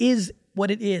 But it is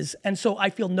what it is. And so I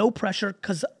feel no pressure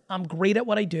because I'm great at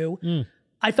what I do.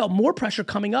 I felt more pressure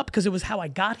coming up because it was how I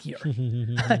got here.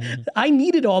 I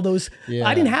needed all those. Yeah.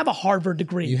 I didn't have a Harvard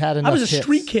degree. You had I was a enough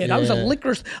street hits. kid. I was a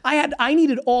liquor. I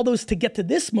needed all those to get to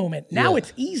this moment. Now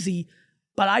it's easy,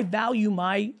 but I value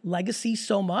my legacy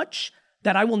so much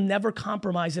that I will never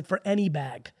compromise it for any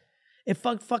bag. If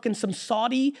fucking some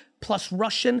Saudi plus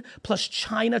Russian plus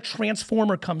China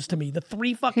transformer comes to me, the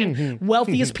three fucking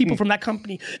wealthiest people from that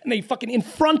company, and they fucking in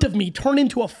front of me turn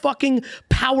into a fucking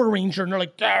Power Ranger, and they're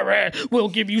like, Gary, we'll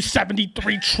give you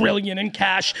 73 trillion in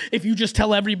cash if you just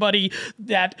tell everybody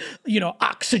that, you know,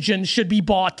 oxygen should be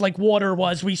bought like water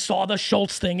was. We saw the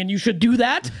Schultz thing and you should do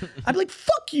that. I'd be like,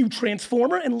 fuck you,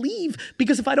 transformer, and leave,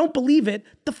 because if I don't believe it,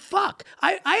 the fuck?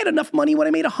 I had enough money when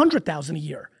I made $100,000 a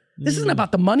year. This isn't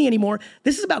about the money anymore.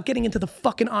 This is about getting into the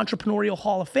fucking entrepreneurial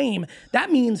hall of fame. That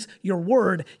means your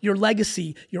word, your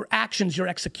legacy, your actions, your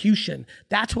execution.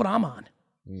 That's what I'm on.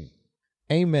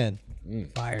 Amen.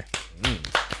 Fire.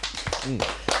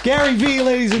 Gary Vee,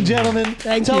 ladies and gentlemen.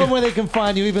 Thank Tell you. them where they can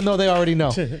find you, even though they already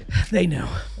know. They know.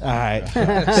 All right.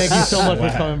 Thank you so much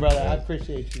for coming, brother. I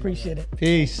appreciate you. Appreciate it.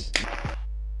 Peace.